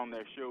been on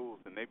their shows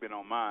and they've been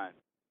on mine,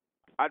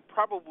 I'd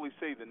probably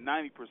say that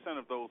 90%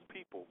 of those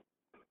people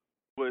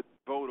would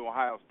vote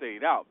Ohio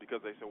State out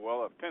because they say,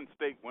 well, if Penn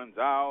State wins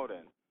out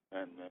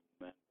and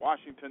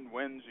Washington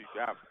wins,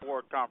 you'd have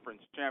 4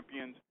 conference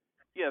champions.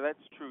 Yeah,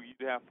 that's true.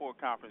 You'd have 4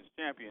 conference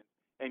champions,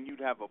 and you'd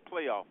have a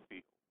playoff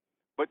field.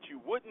 But you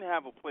wouldn't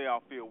have a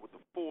playoff field with the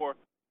 4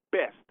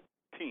 best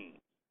teams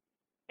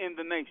in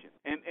the nation.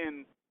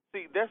 And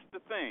see, that's the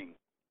thing.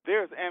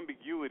 There's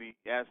ambiguity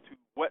as to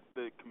what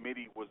the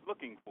committee was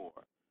looking for.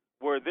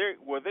 Were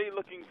they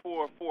looking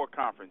for 4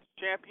 conference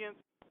champions?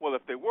 Well,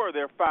 if they were,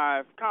 there are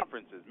 5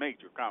 conferences,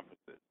 major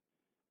conferences.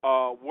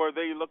 Were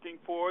they looking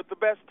for the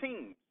best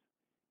teams?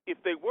 If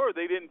they were,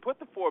 they didn't put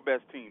the 4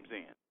 best teams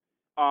in.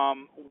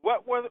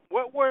 What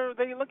were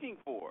they looking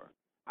for?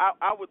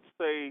 I would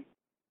say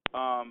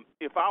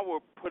if I were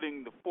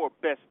putting the 4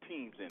 best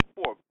teams in,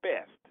 4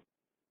 best,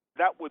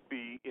 that would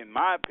be, in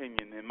my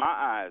opinion, in my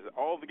eyes,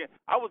 all the game.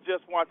 I was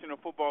just watching a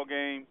football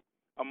game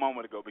a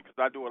moment ago because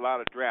I do a lot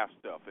of draft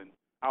stuff, and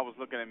I was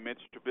looking at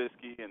Mitch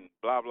Trubisky and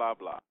blah, blah,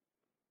 blah.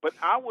 But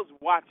I was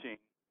watching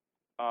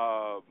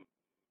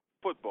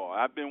football.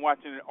 I've been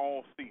watching it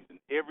all season,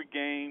 every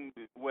game,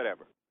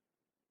 whatever.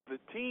 The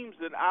teams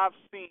that I've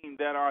seen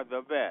that are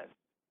the best,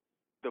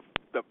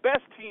 the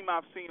best team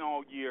I've seen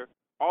all year,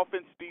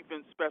 offense,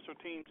 defense, special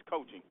teams,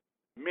 coaching,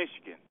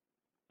 Michigan,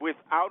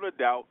 without a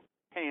doubt,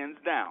 hands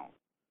down.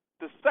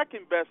 The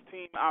second best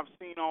team I've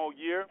seen all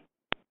year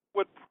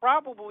would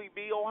probably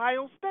be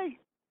Ohio State.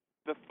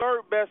 The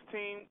third best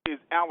team is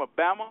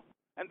Alabama,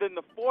 and then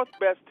the 4th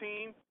best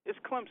team is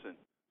Clemson.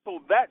 So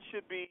that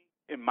should be,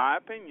 in my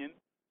opinion,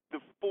 the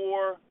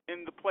 4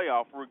 in the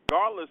playoff,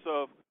 regardless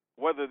of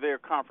whether they're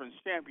conference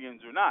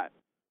champions or not.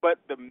 But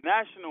the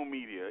national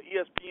media,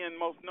 ESPN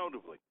most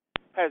notably,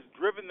 has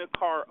driven the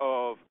car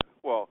of,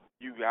 well,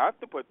 you have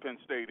to put Penn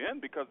State in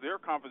because they're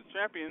conference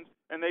champions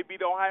and they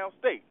beat Ohio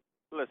State.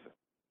 Listen,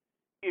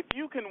 if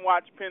you can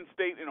watch Penn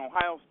State and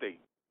Ohio State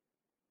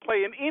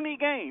play in any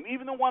game,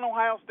 even the one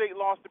Ohio State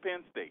lost to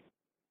Penn State,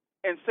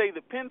 and say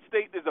that Penn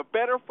State is a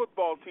better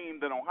football team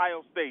than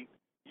Ohio State,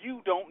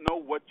 you don't know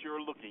what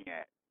you're looking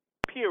at.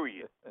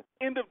 Period.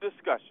 End of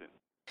discussion.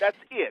 That's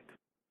it.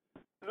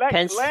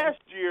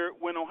 Last year,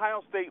 when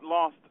Ohio State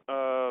lost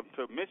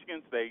to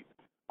Michigan State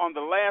on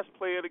the last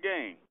play of the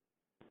game,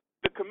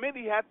 the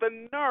committee had the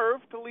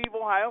nerve to leave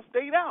Ohio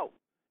State out.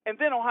 And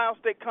then Ohio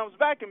State comes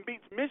back and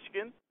beats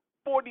Michigan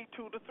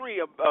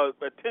 42-3, a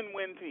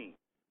 10-win team.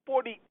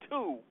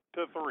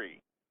 42-3.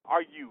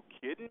 Are you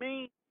kidding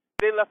me?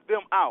 They left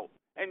them out.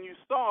 And you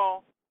saw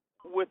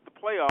with the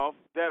playoff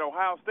that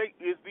Ohio State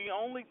is the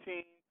only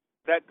team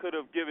that could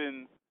have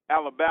given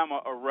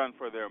Alabama a run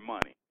for their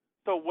money.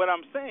 So what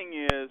I'm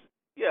saying is,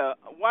 yeah,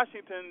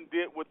 Washington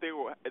did what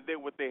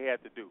they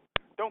had to do.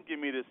 Don't give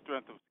me this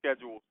strength of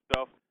schedule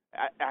stuff.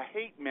 I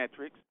hate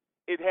metrics.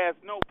 It has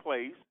no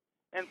place.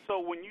 And so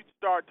when you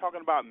start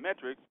talking about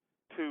metrics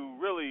to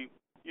really,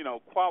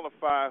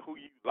 qualify who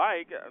you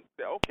like,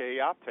 okay,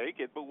 I'll take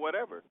it, but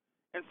whatever.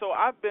 And so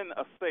I've been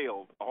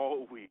assailed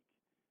all week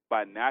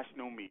by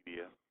national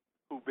media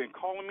who've been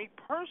calling me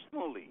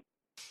personally,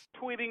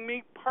 tweeting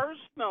me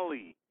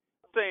personally,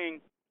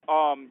 saying,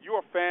 you're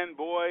a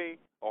fanboy,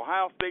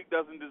 Ohio State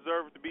doesn't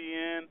deserve to be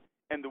in.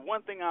 And the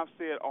one thing I've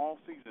said all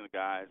season,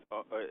 guys,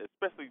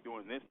 especially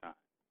during this time,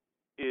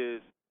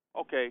 is,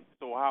 okay,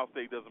 so Ohio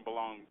State doesn't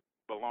belong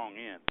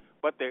in,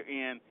 but they're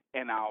in,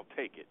 and I'll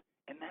take it.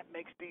 And that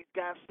makes these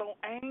guys so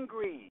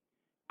angry.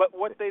 But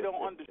what they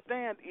don't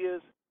understand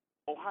is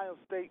Ohio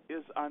State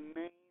is a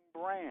name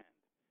brand.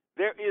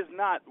 There is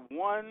not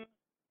one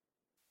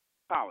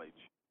college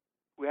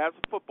who has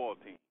a football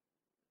team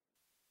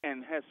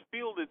and has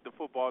fielded the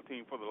football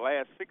team for the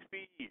last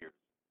 60 years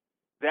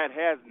that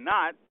has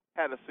not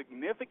had a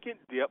significant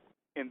dip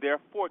in their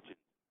fortune,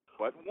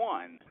 but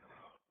one,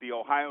 the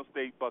Ohio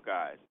State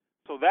Buckeyes.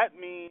 So that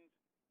means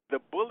the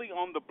bully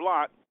on the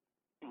block,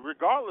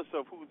 regardless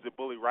of who's the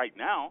bully right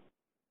now,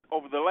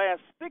 over the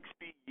last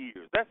 60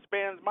 years, that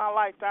spans my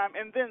lifetime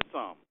and then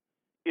some,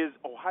 is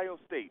Ohio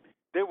State.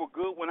 They were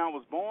good when I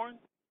was born.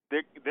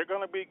 They're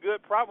going to be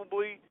good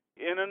probably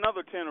in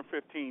another 10 or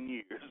 15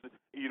 years,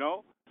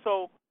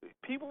 So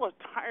people are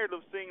tired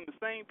of seeing the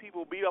same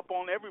people beat up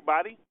on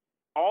everybody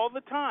all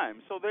the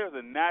time. So there's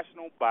a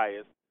national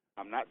bias.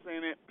 I'm not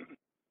saying it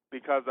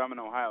because I'm an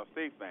Ohio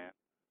State fan.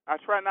 I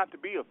try not to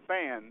be a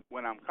fan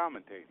when I'm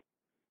commentating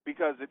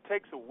because it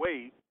takes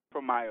away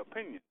from my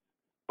opinion.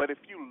 But if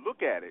you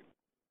look at it,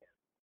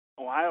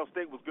 Ohio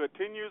State was good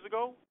 10 years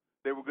ago.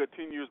 They were good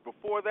 10 years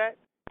before that,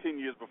 10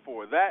 years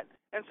before that.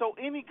 And so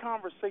any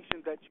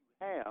conversation that you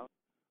have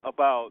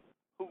about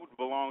who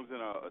belongs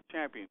in a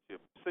championship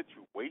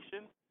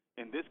situation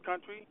in this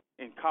country,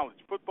 in college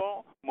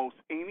football, most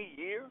any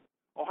year,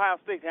 Ohio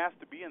State has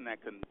to be in that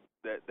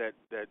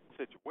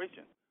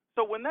situation.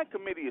 So when that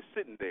committee is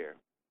sitting there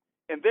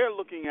and they're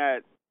looking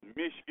at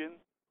Michigan,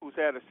 who's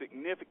had a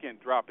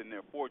significant drop in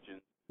their fortune,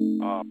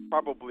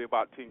 probably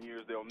about 10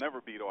 years, they'll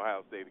never beat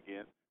Ohio State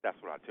again.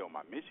 That's what I tell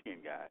my Michigan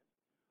guys.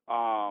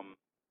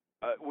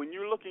 When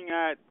you're looking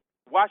at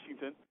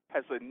Washington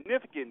has a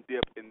significant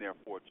dip in their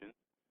fortune.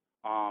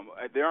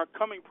 They're a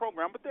coming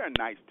program, but they're a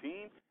nice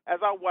team. As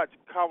I watched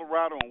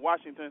Colorado and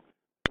Washington,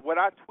 what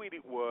I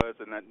tweeted was,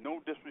 and no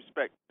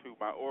disrespect to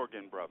my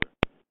Oregon brother,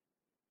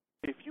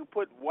 if you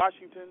put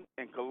Washington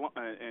and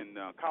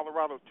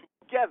Colorado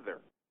together,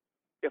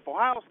 if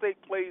Ohio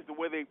State plays the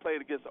way they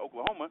played against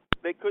Oklahoma,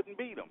 they couldn't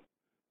beat them.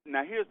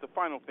 Now, here's the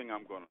final thing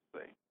I'm going to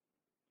say.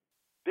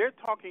 They're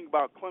talking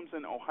about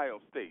Clemson, Ohio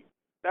State.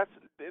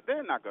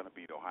 They're not going to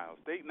beat Ohio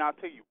State, and I'll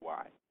tell you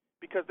why.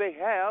 Because they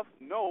have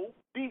no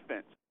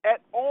defense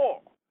at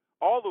all.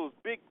 All those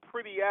big,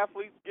 pretty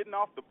athletes getting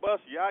off the bus,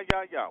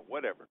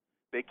 whatever.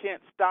 They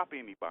can't stop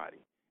anybody.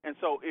 And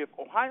so if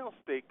Ohio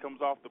State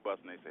comes off the bus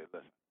and they say,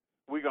 listen,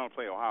 we're going to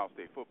play Ohio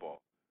State football,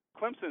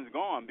 Clemson's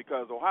gone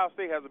because Ohio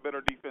State has a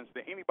better defense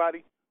than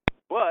anybody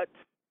but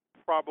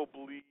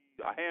probably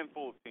a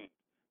handful of teams.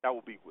 That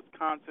will be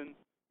Wisconsin,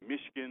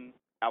 Michigan,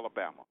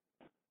 Alabama.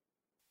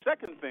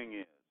 Second thing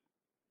is,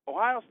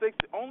 Ohio State's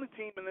the only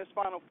team in this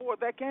Final Four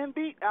that can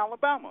beat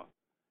Alabama.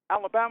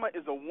 Alabama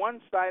is a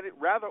one-sided,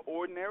 rather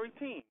ordinary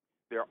team.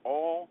 They're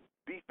all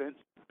defense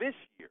this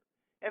year.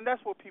 And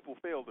that's what people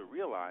fail to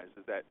realize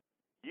is that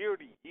year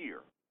to year,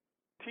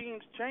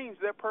 teams change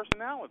their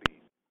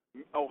personalities.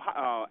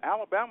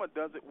 Alabama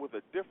does it with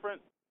a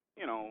different,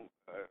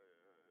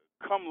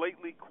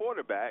 come-lately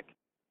quarterback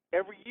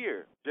every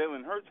year.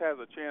 Jalen Hurts has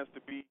a chance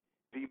to be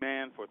the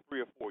man for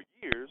 3 or 4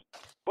 years,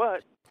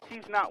 but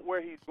he's not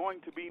where he's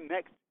going to be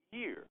next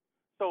year.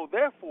 So,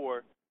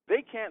 therefore,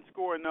 they can't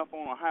score enough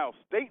on Ohio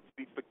State.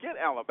 Forget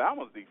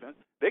Alabama's defense.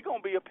 They're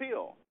going to be a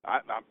pill.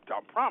 I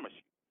promise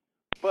you.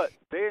 But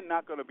they're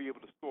not going to be able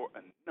to score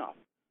enough.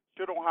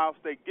 Should Ohio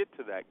State get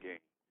to that game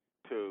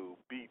to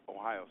beat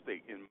Ohio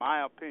State? In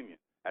my opinion,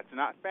 that's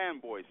not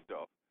fanboy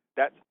stuff.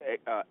 That's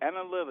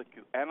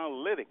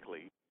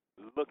analytically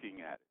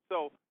looking at it.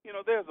 So,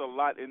 there's a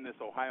lot in this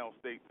Ohio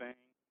State thing.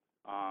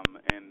 As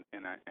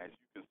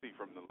you can see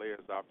from the layers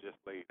I've just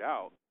laid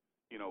out,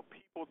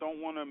 people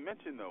don't want to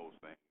mention those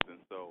things. And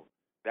so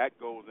that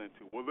goes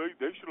into, well,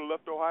 they should have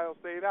left Ohio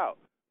State out.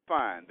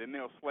 Fine. Then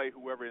they'll slay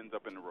whoever ends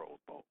up in the Rose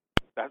Bowl.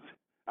 That's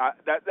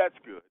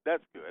good.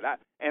 That's good.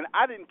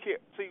 I didn't care.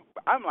 See,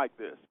 I'm like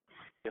this.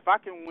 If I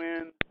can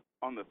win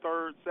on the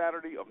third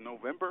Saturday of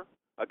November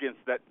against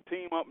that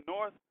team up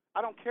north,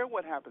 I don't care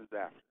what happens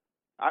after.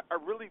 I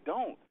really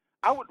don't.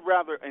 I would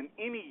rather in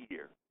any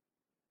year,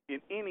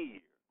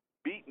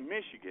 beat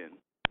Michigan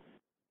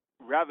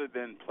rather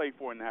than play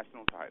for a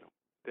national title.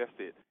 That's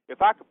it.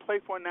 If I could play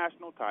for a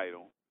national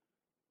title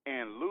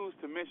and lose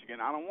to Michigan,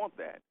 I don't want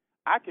that.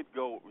 I could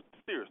go,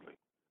 seriously,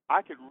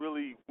 I could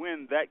really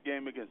win that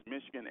game against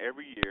Michigan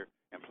every year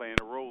and play in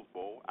the Rose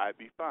Bowl. I'd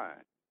be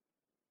fine.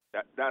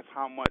 That's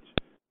how much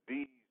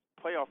these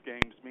playoff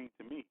games mean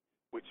to me,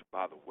 which,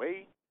 by the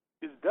way,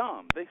 is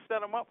dumb. They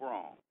set them up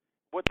wrong.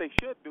 What they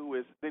should do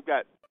is they've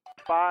got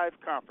 5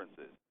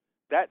 conferences.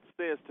 That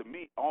says to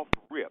me, off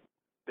rip,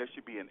 there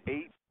should be an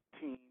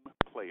 8-team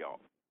playoff.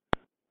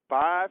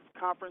 5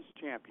 conference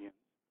champions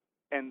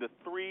and the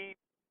 3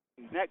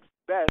 next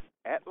best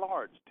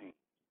at-large teams.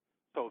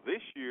 So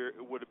this year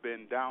it would have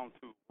been down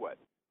to what?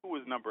 Who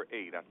was number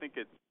 8? I think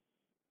it's,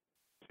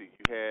 you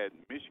had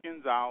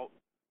Michigan's out,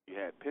 you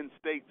had Penn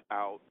State's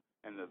out,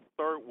 and the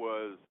third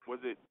was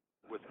it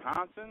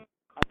Wisconsin,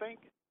 I think?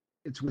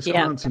 It's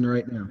Wisconsin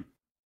right now.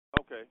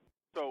 Okay.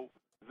 So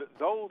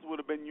those would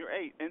have been your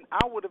 8, and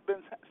I would have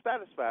been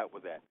satisfied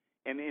with that.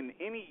 And in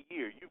any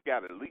year, you've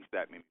got at least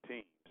that many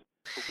teams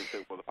who can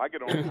say, well, if I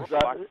get on the road,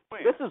 I can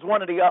win. This is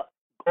one of the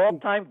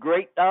all-time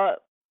great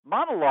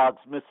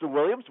monologues, Mr.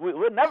 Williams.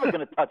 We're never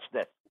going to touch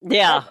this.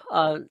 Yeah.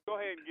 Go ahead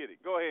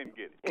and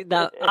get it.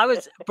 Now,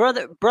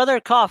 Brother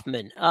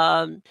Kaufman,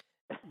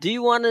 do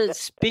you want to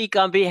speak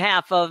on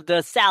behalf of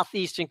the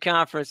Southeastern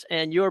Conference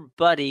and your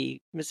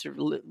buddy, Mr.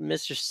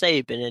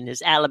 Saban, and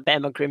his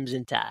Alabama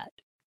Crimson Tide?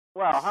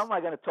 Well, how am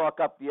I going to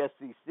talk up the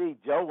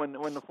SEC, Joe, when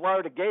the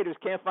Florida Gators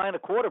can't find a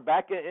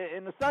quarterback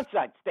in the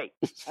Sunshine State?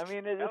 I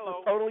mean, this is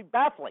totally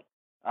baffling.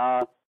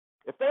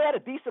 If they had a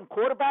decent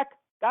quarterback,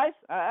 guys,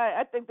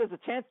 I think there's a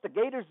chance the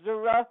Gators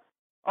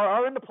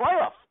are in the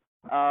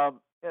playoffs.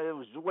 There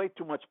was way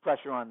too much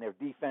pressure on their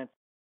defense.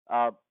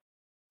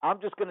 I'm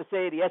just going to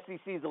say the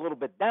SEC is a little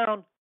bit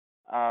down.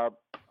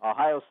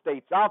 Ohio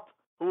State's up.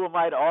 Who am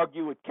I to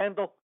argue with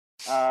Kendall?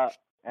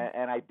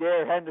 And I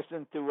dare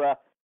Henderson to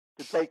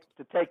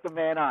take the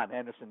man on.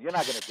 Henderson, you're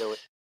not going to do it.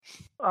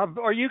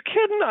 Are you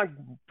kidding? I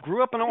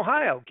grew up in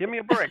Ohio. Give me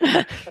a break.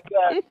 But,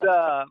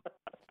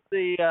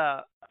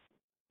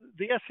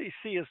 the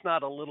SEC is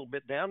not a little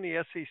bit down.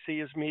 The SEC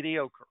is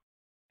mediocre.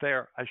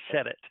 There, I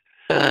said it.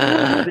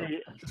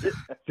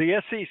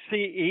 The SEC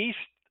East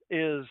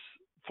is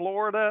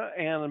Florida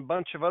and a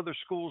bunch of other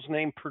schools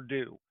named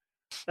Purdue.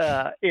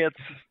 It's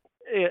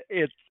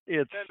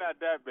They're not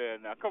that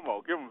bad now. Come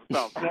on, give them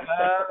something.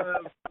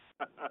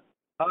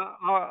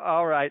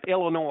 All right,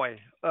 Illinois.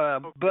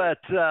 But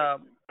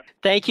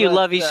thank you,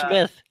 Lovie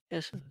Smith.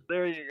 Yes.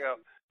 There you go.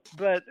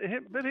 But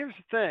here's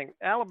the thing: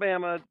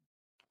 Alabama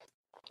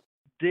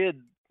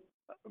did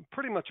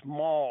pretty much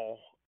maul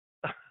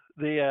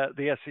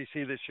the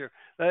SEC this year.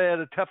 They had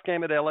a tough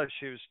game at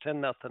LSU,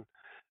 10-0,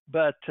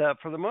 but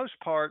for the most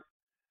part,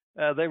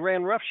 they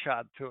ran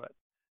roughshod to it.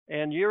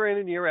 And year in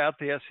and year out,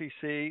 the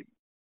SEC,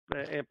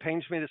 it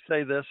pains me to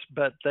say this,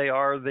 but they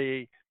are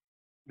the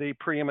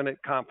preeminent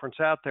conference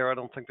out there. I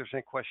don't think there's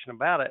any question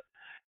about it.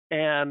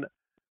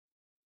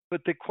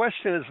 But the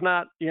question is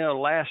not,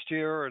 last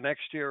year or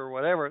next year or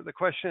whatever. The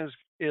question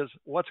is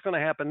what's going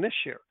to happen this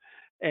year.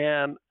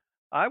 And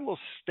I will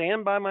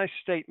stand by my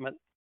statement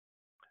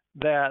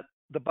that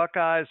the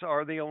Buckeyes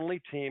are the only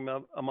team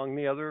among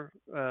the other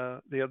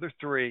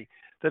three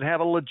that have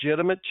a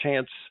legitimate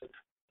chance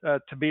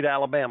to beat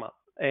Alabama.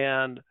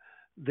 And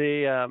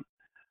there's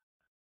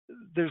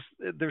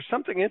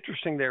something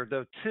interesting there,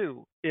 though,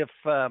 too. If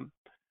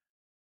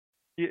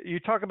you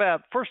talk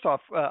about, first off,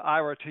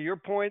 Ira, to your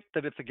point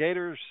that if the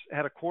Gators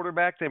had a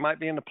quarterback, they might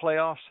be in the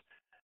playoffs.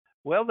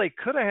 Well, they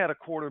could have had a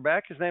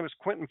quarterback. His name is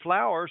Quentin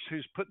Flowers,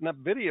 who's putting up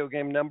video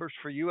game numbers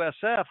for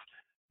USF,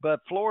 but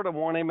Florida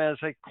won him as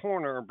a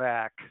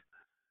cornerback,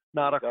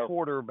 not a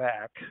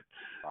quarterback.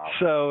 Wow.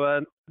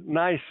 So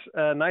nice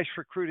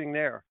recruiting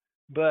there.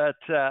 But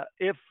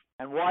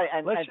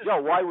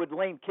why would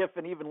Lane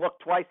Kiffin even look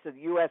twice at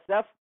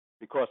USF?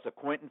 Because of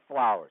Quentin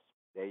Flowers.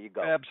 There you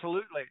go.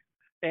 Absolutely.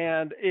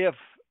 And if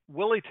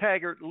Willie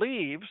Taggart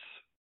leaves,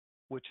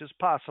 which is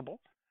possible,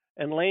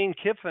 and Lane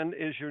Kiffin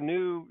is your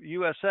new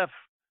USF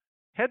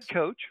head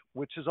coach,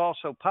 which is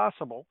also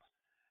possible,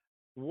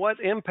 what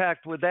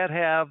impact would that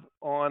have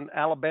on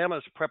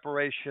Alabama's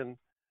preparation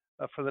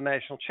for the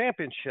national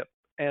championship?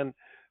 And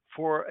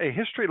for a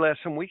history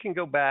lesson, we can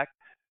go back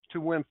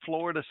to when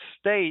Florida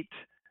State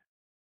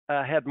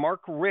had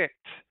Mark Richt,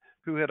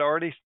 who had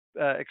already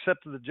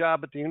accepted the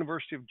job at the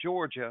University of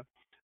Georgia,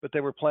 but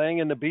they were playing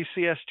in the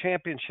BCS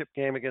championship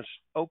game against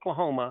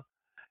Oklahoma.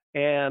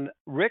 And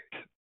Richt,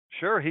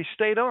 sure, he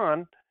stayed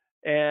on,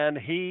 and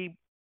he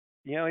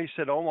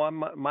said,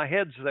 my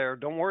head's there.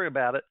 Don't worry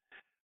about it.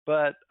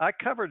 But I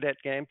covered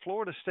that game.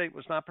 Florida State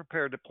was not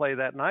prepared to play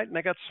that night, and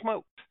they got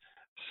smoked.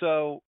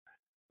 So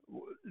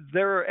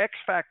there are X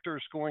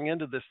factors going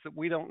into this that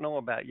we don't know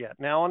about yet.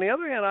 Now, on the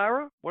other hand,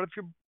 Ira, what if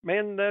your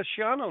man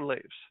Schiano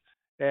leaves?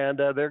 And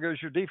there goes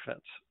your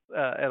defense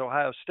at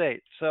Ohio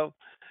State. So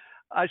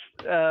I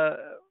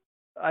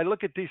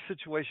look at these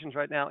situations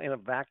right now in a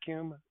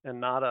vacuum and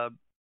not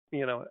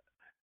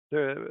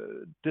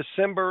the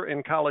December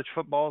in college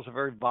football is a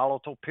very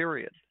volatile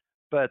period.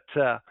 But,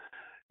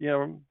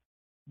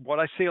 what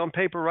I see on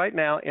paper right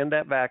now in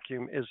that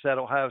vacuum is that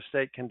Ohio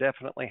State can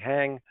definitely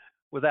hang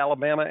with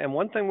Alabama. And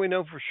one thing we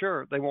know for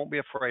sure, they won't be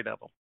afraid of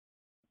them.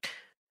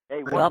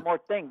 Hey, one more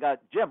thing,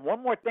 Jim,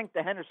 one more thing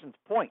to Henderson's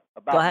point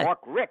about Mark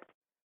Richt.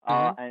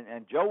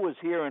 And Joe was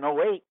here in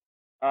 2008.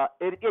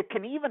 It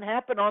can even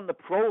happen on the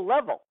pro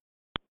level,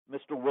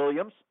 Mr.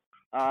 Williams,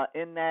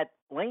 in that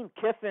Lane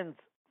Kiffin's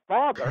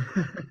father,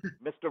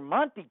 Mr.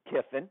 Monty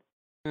Kiffin,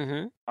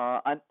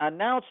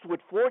 announced with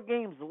 4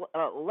 games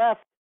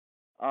left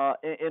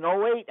in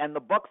 2008, and the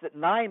Bucks at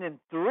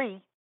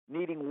 9-3,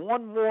 needing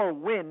one more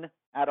win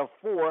out of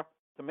 4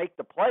 to make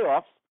the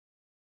playoffs,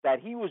 that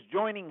he was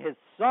joining his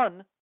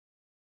son,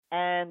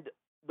 and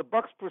the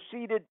Bucks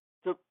proceeded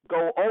to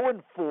go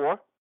 0-4.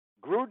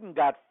 Gruden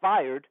got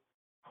fired,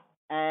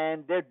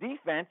 and their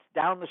defense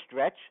down the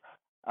stretch,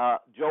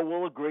 Joe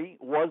will agree,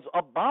 was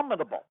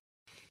abominable.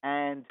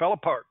 And fell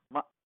apart.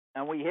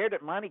 And we hear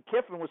that Monty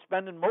Kiffin was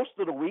spending most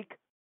of the week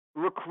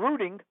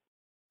recruiting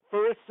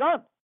for his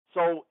son.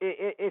 So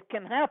it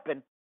can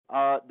happen.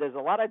 There's a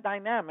lot of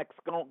dynamics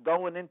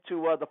going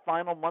into the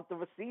final month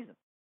of a season.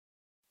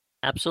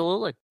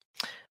 Absolutely.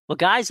 Well,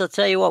 guys, I'll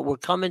tell you what, we're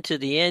coming to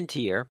the end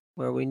here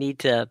where we need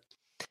to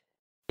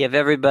give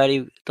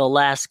everybody the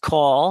last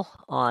call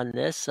on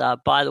this.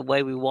 By the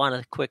way, we want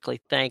to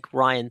quickly thank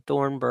Ryan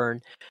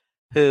Thorburn,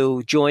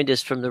 who joined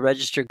us from the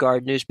Register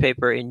Guard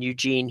newspaper in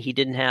Eugene. He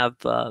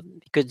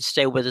couldn't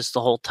stay with us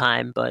the whole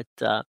time, but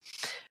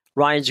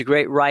Ryan's a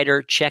great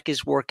writer. Check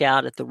his work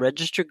out at the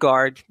Register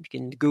Guard. You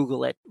can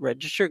Google it,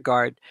 Register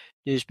Guard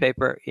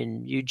newspaper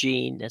in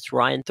Eugene. That's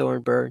Ryan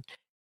Thorburn.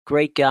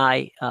 Great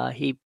guy.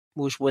 He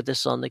was with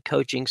us on the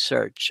coaching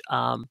search.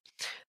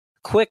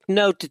 Quick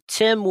note to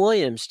Tim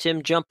Williams.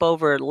 Tim, jump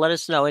over and let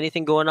us know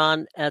anything going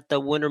on at the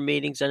winter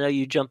meetings. I know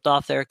you jumped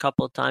off there a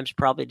couple of times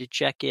probably to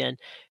check in.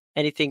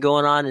 Anything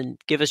going on, and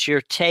give us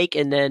your take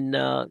and then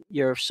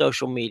your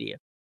social media.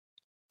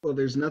 Well,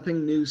 there's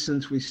nothing new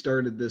since we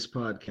started this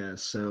podcast,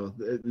 so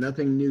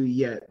nothing new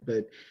yet,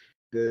 but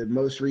the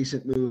most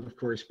recent move, of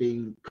course,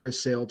 being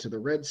Chris Sale to the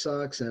Red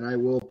Sox, and I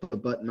will put a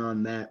button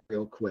on that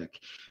real quick.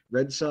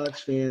 Red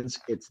Sox fans,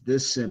 it's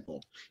this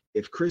simple.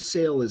 If Chris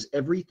Sale is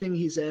everything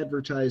he's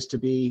advertised to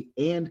be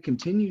and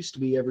continues to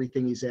be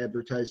everything he's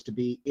advertised to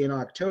be in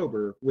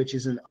October, which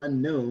is an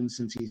unknown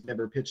since he's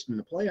never pitched in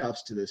the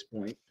playoffs to this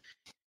point,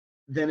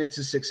 then it's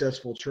a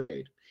successful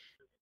trade.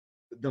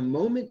 The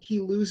moment he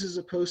loses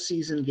a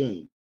postseason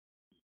game,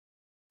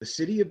 the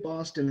city of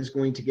Boston is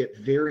going to get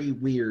very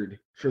weird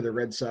for the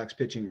Red Sox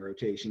pitching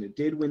rotation. It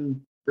did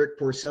when Rick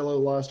Porcello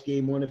lost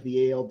Game 1 of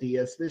the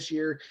ALDS this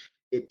year.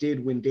 it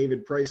did when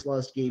David Price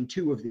lost Game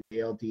 2 of the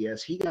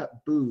ALDS. He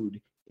got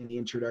booed in the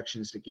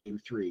introductions to Game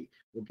 3.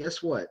 Well,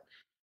 guess what?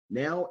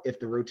 Now, if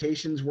the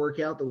rotations work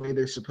out the way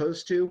they're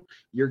supposed to,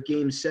 your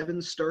Game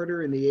 7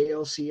 starter in the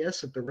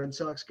ALCS, if the Red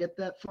Sox get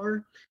that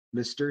far,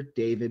 Mr.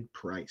 David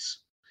Price.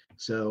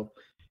 So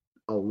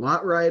a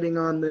lot riding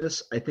on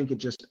this. I think it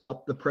just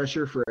upped the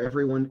pressure for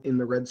everyone in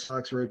the Red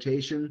Sox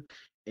rotation.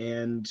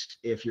 And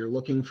if you're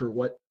looking for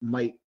what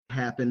might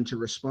happen to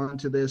respond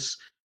to this,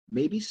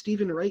 maybe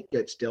Stephen Wright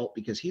gets dealt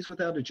because he's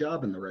without a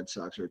job in the Red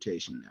Sox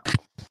rotation now.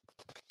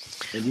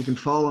 And you can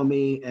follow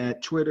me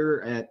at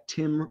Twitter at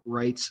Tim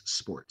Wrights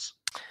Sports.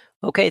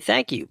 Okay,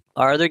 thank you.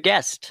 Our other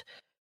guest,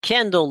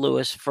 Kendall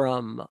Lewis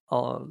from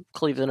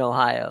Cleveland,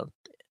 Ohio.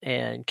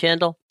 And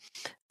Kendall,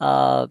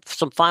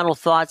 some final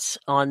thoughts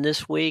on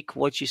this week,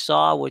 what you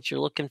saw, what you're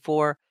looking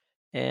for,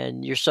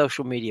 and your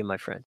social media, my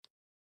friend.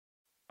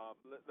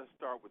 Let's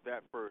start with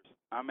that first.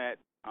 I'm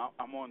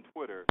on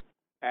Twitter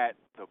at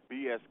the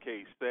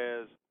BSK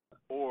Says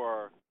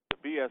or the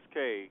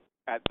BSK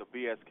at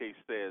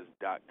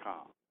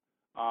thebsksays.com.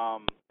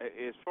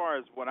 As far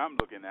as what I'm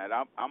looking at,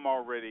 I'm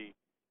already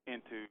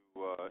into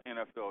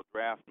NFL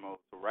draft mode.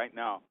 So right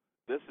now,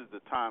 this is the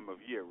time of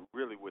year,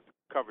 really, with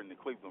covering the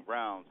Cleveland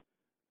Browns.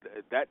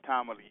 That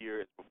time of the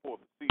year is before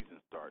the season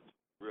starts,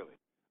 really.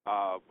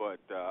 But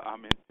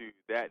I'm into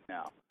that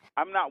now.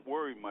 I'm not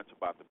worried much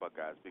about the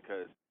Buckeyes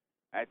because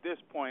at this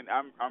point,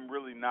 I'm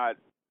really not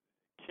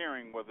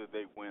caring whether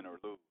they win or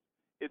lose.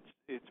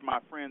 It's my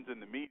friends in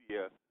the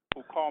media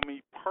who call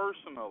me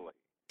personally.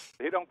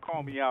 They don't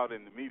call me out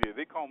in the media.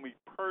 They call me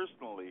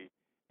personally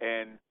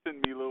and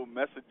send me little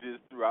messages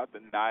throughout the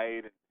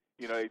night. And,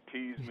 they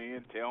tease me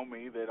and tell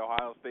me that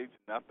Ohio State's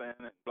nothing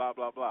and blah,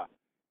 blah, blah.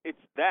 It's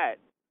that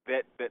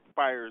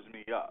fires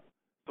me up.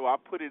 So I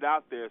put it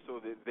out there so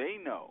that they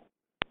know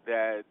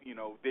that,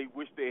 they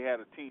wish they had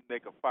a team they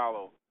could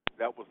follow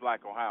that was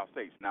like Ohio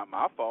State. It's not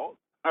my fault.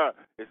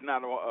 It's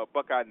not a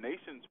Buckeye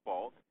Nation's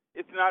fault.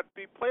 It's not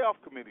the playoff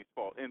committee's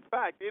fault. In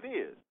fact, it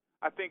is.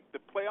 I think the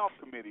playoff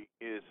committee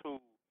is who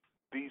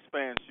these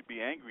fans should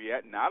be angry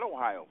at, not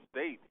Ohio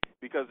State,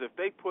 because if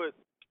they put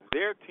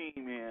their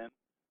team in,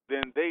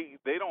 then they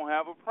don't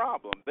have a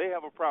problem. They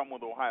have a problem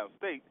with Ohio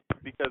State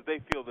because they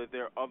feel that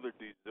there are other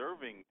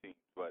deserving teams,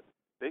 but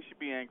they should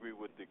be angry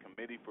with the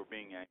committee for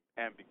being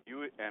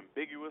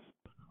ambiguous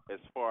as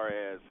far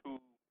as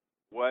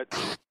what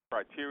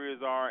criteria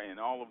are and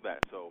all of that.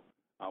 So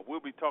we'll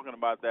be talking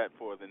about that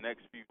for the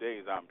next few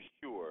days, I'm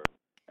sure,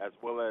 as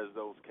well as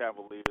those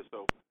Cavaliers.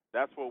 So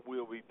that's what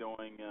we'll be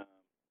doing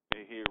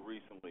here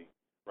recently,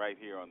 right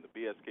here on the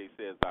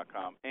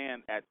bsksays.com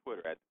and at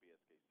Twitter at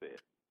the bsksays.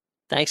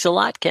 Thanks a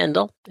lot,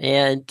 Kendall.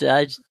 And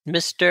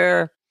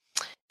Mr.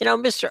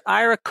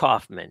 Ira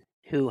Kaufman,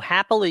 who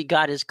happily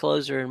got his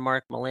closer in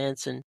Mark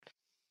Melanson,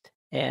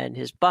 and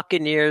his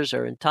Buccaneers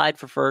are tied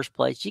for first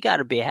place. You got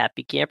to be a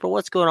happy camper.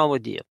 What's going on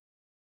with you?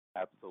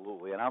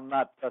 Absolutely. And I'm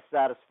not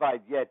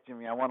satisfied yet,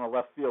 Jimmy. I want a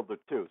left fielder,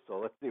 too. So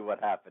let's see what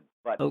happens.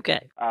 But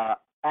okay. At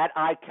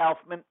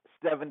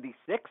iKaufman76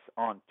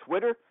 on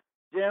Twitter,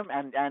 Jim.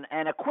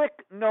 And a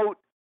quick note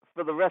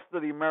for the rest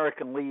of the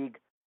American League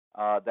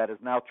that is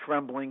now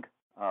trembling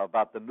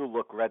about the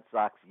new-look Red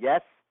Sox.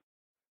 Yes,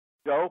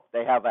 Joe,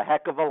 they have a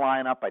heck of a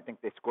lineup. I think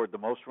they scored the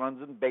most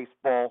runs in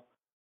baseball.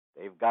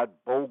 They've got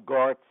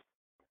Bogarts.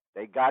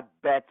 They got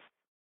Betts.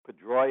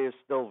 Pedroia is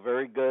still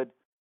very good.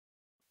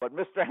 But,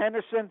 Mr.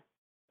 Henderson,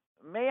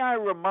 may I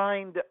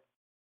remind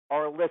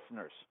our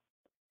listeners,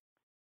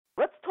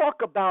 let's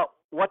talk about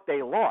what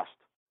they lost.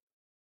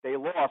 They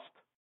lost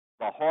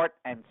the heart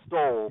and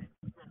soul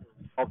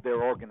of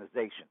their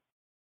organization,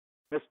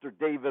 Mr.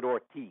 David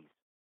Ortiz.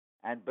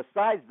 And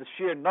besides the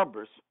sheer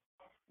numbers,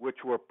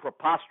 which were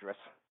preposterous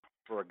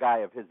for a guy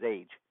of his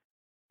age,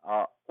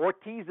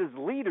 Ortiz's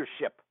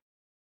leadership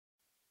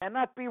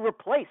cannot be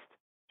replaced,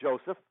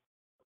 Joseph,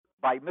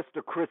 by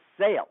Mr. Chris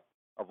Sale,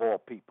 of all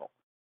people.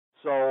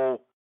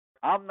 So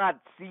I'm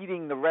not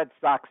ceding the Red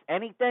Sox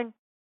anything.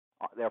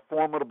 They're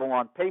formidable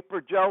on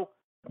paper, Joe,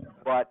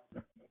 but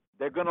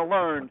they're going to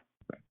learn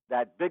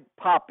that Big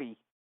Papi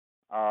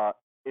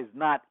is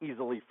not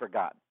easily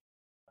forgotten.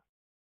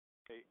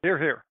 Hear,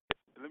 hear.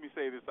 Let me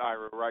say this,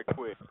 Ira, right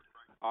quick.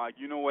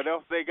 You know what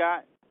else they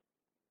got?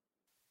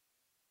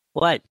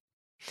 What?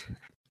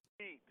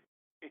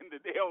 In the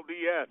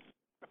LDS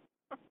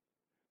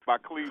by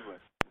Cleveland.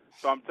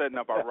 So I'm setting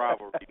up our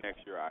rivalry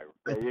next year, Ira.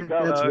 There you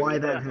go. That's why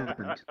that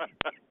happened.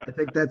 I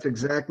think that's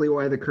exactly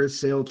why the Chris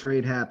Sale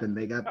trade happened.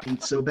 They got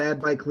beat so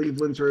bad by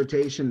Cleveland's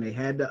rotation, they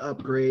had to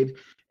upgrade,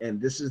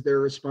 and this is their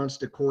response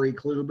to Corey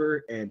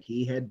Kluber, and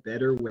he had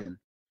better win.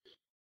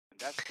 And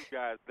that's 2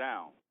 guys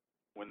down.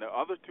 When the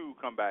other 2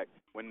 come back,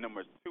 when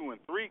numbers 2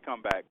 and 3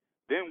 come back,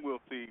 then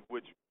we'll see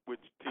which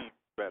team is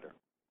better.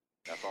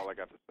 That's all I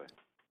got to say.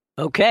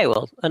 Okay,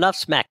 well, enough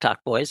smack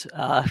talk, boys.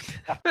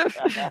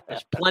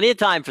 There's plenty of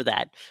time for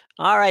that.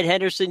 All right,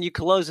 Henderson, you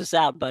close us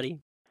out, buddy.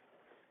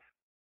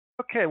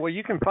 Okay, well,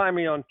 you can find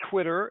me on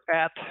Twitter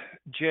at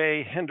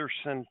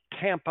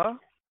jhendersontampa.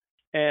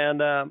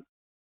 And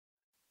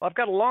I've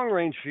got a long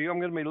range view. I'm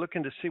going to be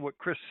looking to see what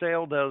Chris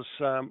Sale does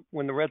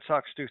when the Red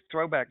Sox do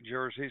throwback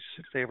jerseys,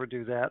 if they ever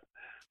do that.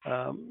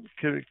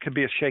 Could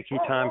be a shaky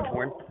time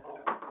for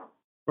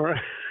him.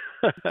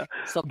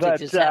 Something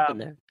just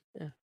happened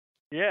there.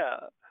 Yeah,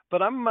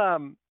 but I'm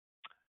going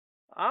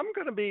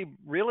to be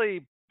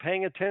really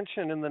paying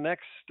attention in the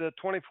next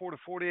 24 to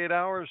 48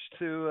 hours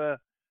to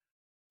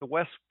the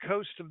west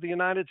coast of the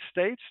United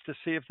States to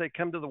see if they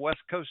come to the west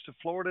coast of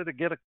Florida to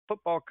get a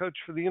football coach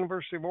for the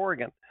University of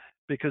Oregon.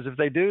 Because if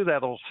they do,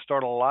 that'll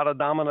start a lot of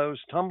dominoes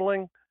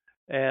tumbling,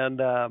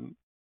 and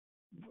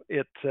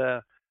it's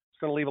going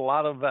to leave a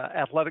lot of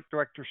athletic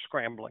directors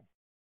scrambling.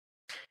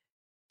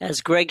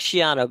 As Greg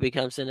Schiano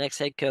becomes the next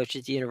head coach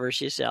at the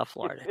University of South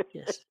Florida.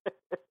 Yes.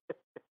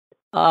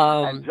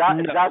 And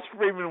Josh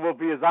Freeman will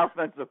be his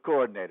offensive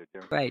coordinator.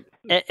 Jim. Right.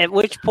 At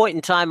which point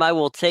in time, I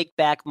will take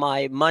back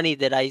my money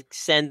that I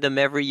send them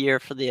every year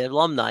for the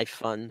alumni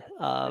fund.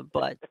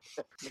 But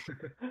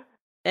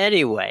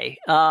anyway,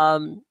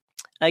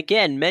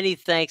 again, many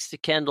thanks to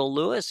Kendall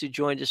Lewis, who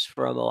joined us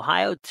from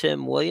Ohio,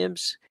 Tim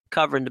Williams,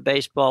 covering the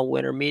baseball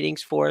winter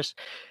meetings for us.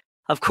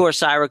 Of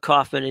course, Ira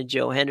Kaufman and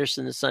Joe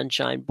Henderson, the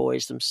Sunshine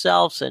Boys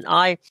themselves. And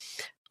I,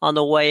 on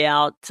the way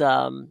out,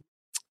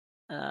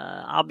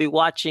 I'll be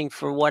watching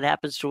for what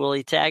happens to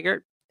Willie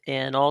Taggart.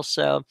 And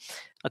also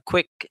a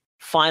quick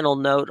final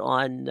note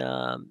on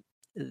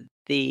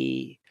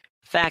the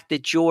fact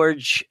that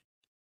George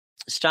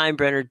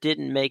Steinbrenner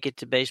didn't make it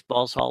to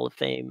baseball's Hall of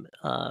Fame.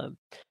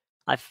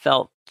 I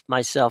felt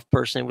myself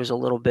personally was a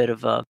little bit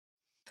of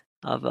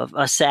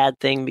a sad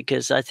thing,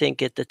 because I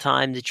think at the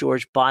time that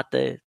George bought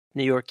the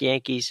New York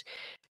Yankees,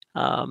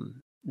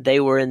 they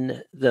were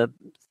in the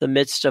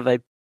midst of a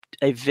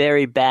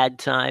very bad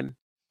time,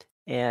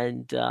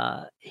 and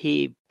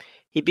he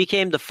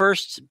became the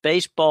first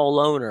baseball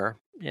owner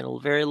in a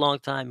very long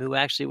time who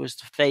actually was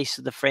the face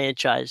of the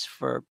franchise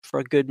for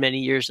a good many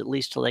years, at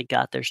least till they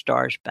got their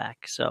stars back.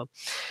 So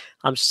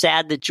I'm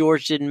sad that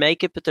George didn't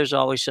make it, but there's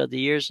always other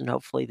years, and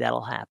hopefully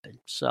that'll happen.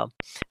 So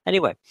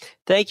anyway,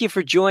 thank you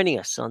for joining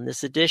us on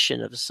this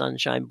edition of the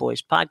Sunshine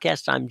Boys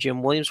podcast. I'm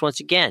Jim Williams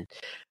once again.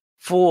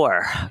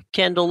 For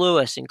Kendall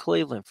Lewis in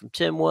Cleveland, from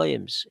Tim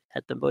Williams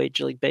at the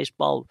Major League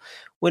Baseball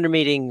winter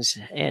meetings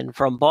and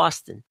from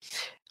Boston.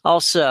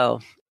 Also,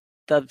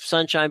 the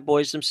Sunshine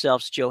Boys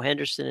themselves, Joe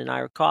Henderson and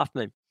Ira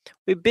Kaufman.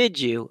 We bid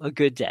you a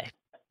good day.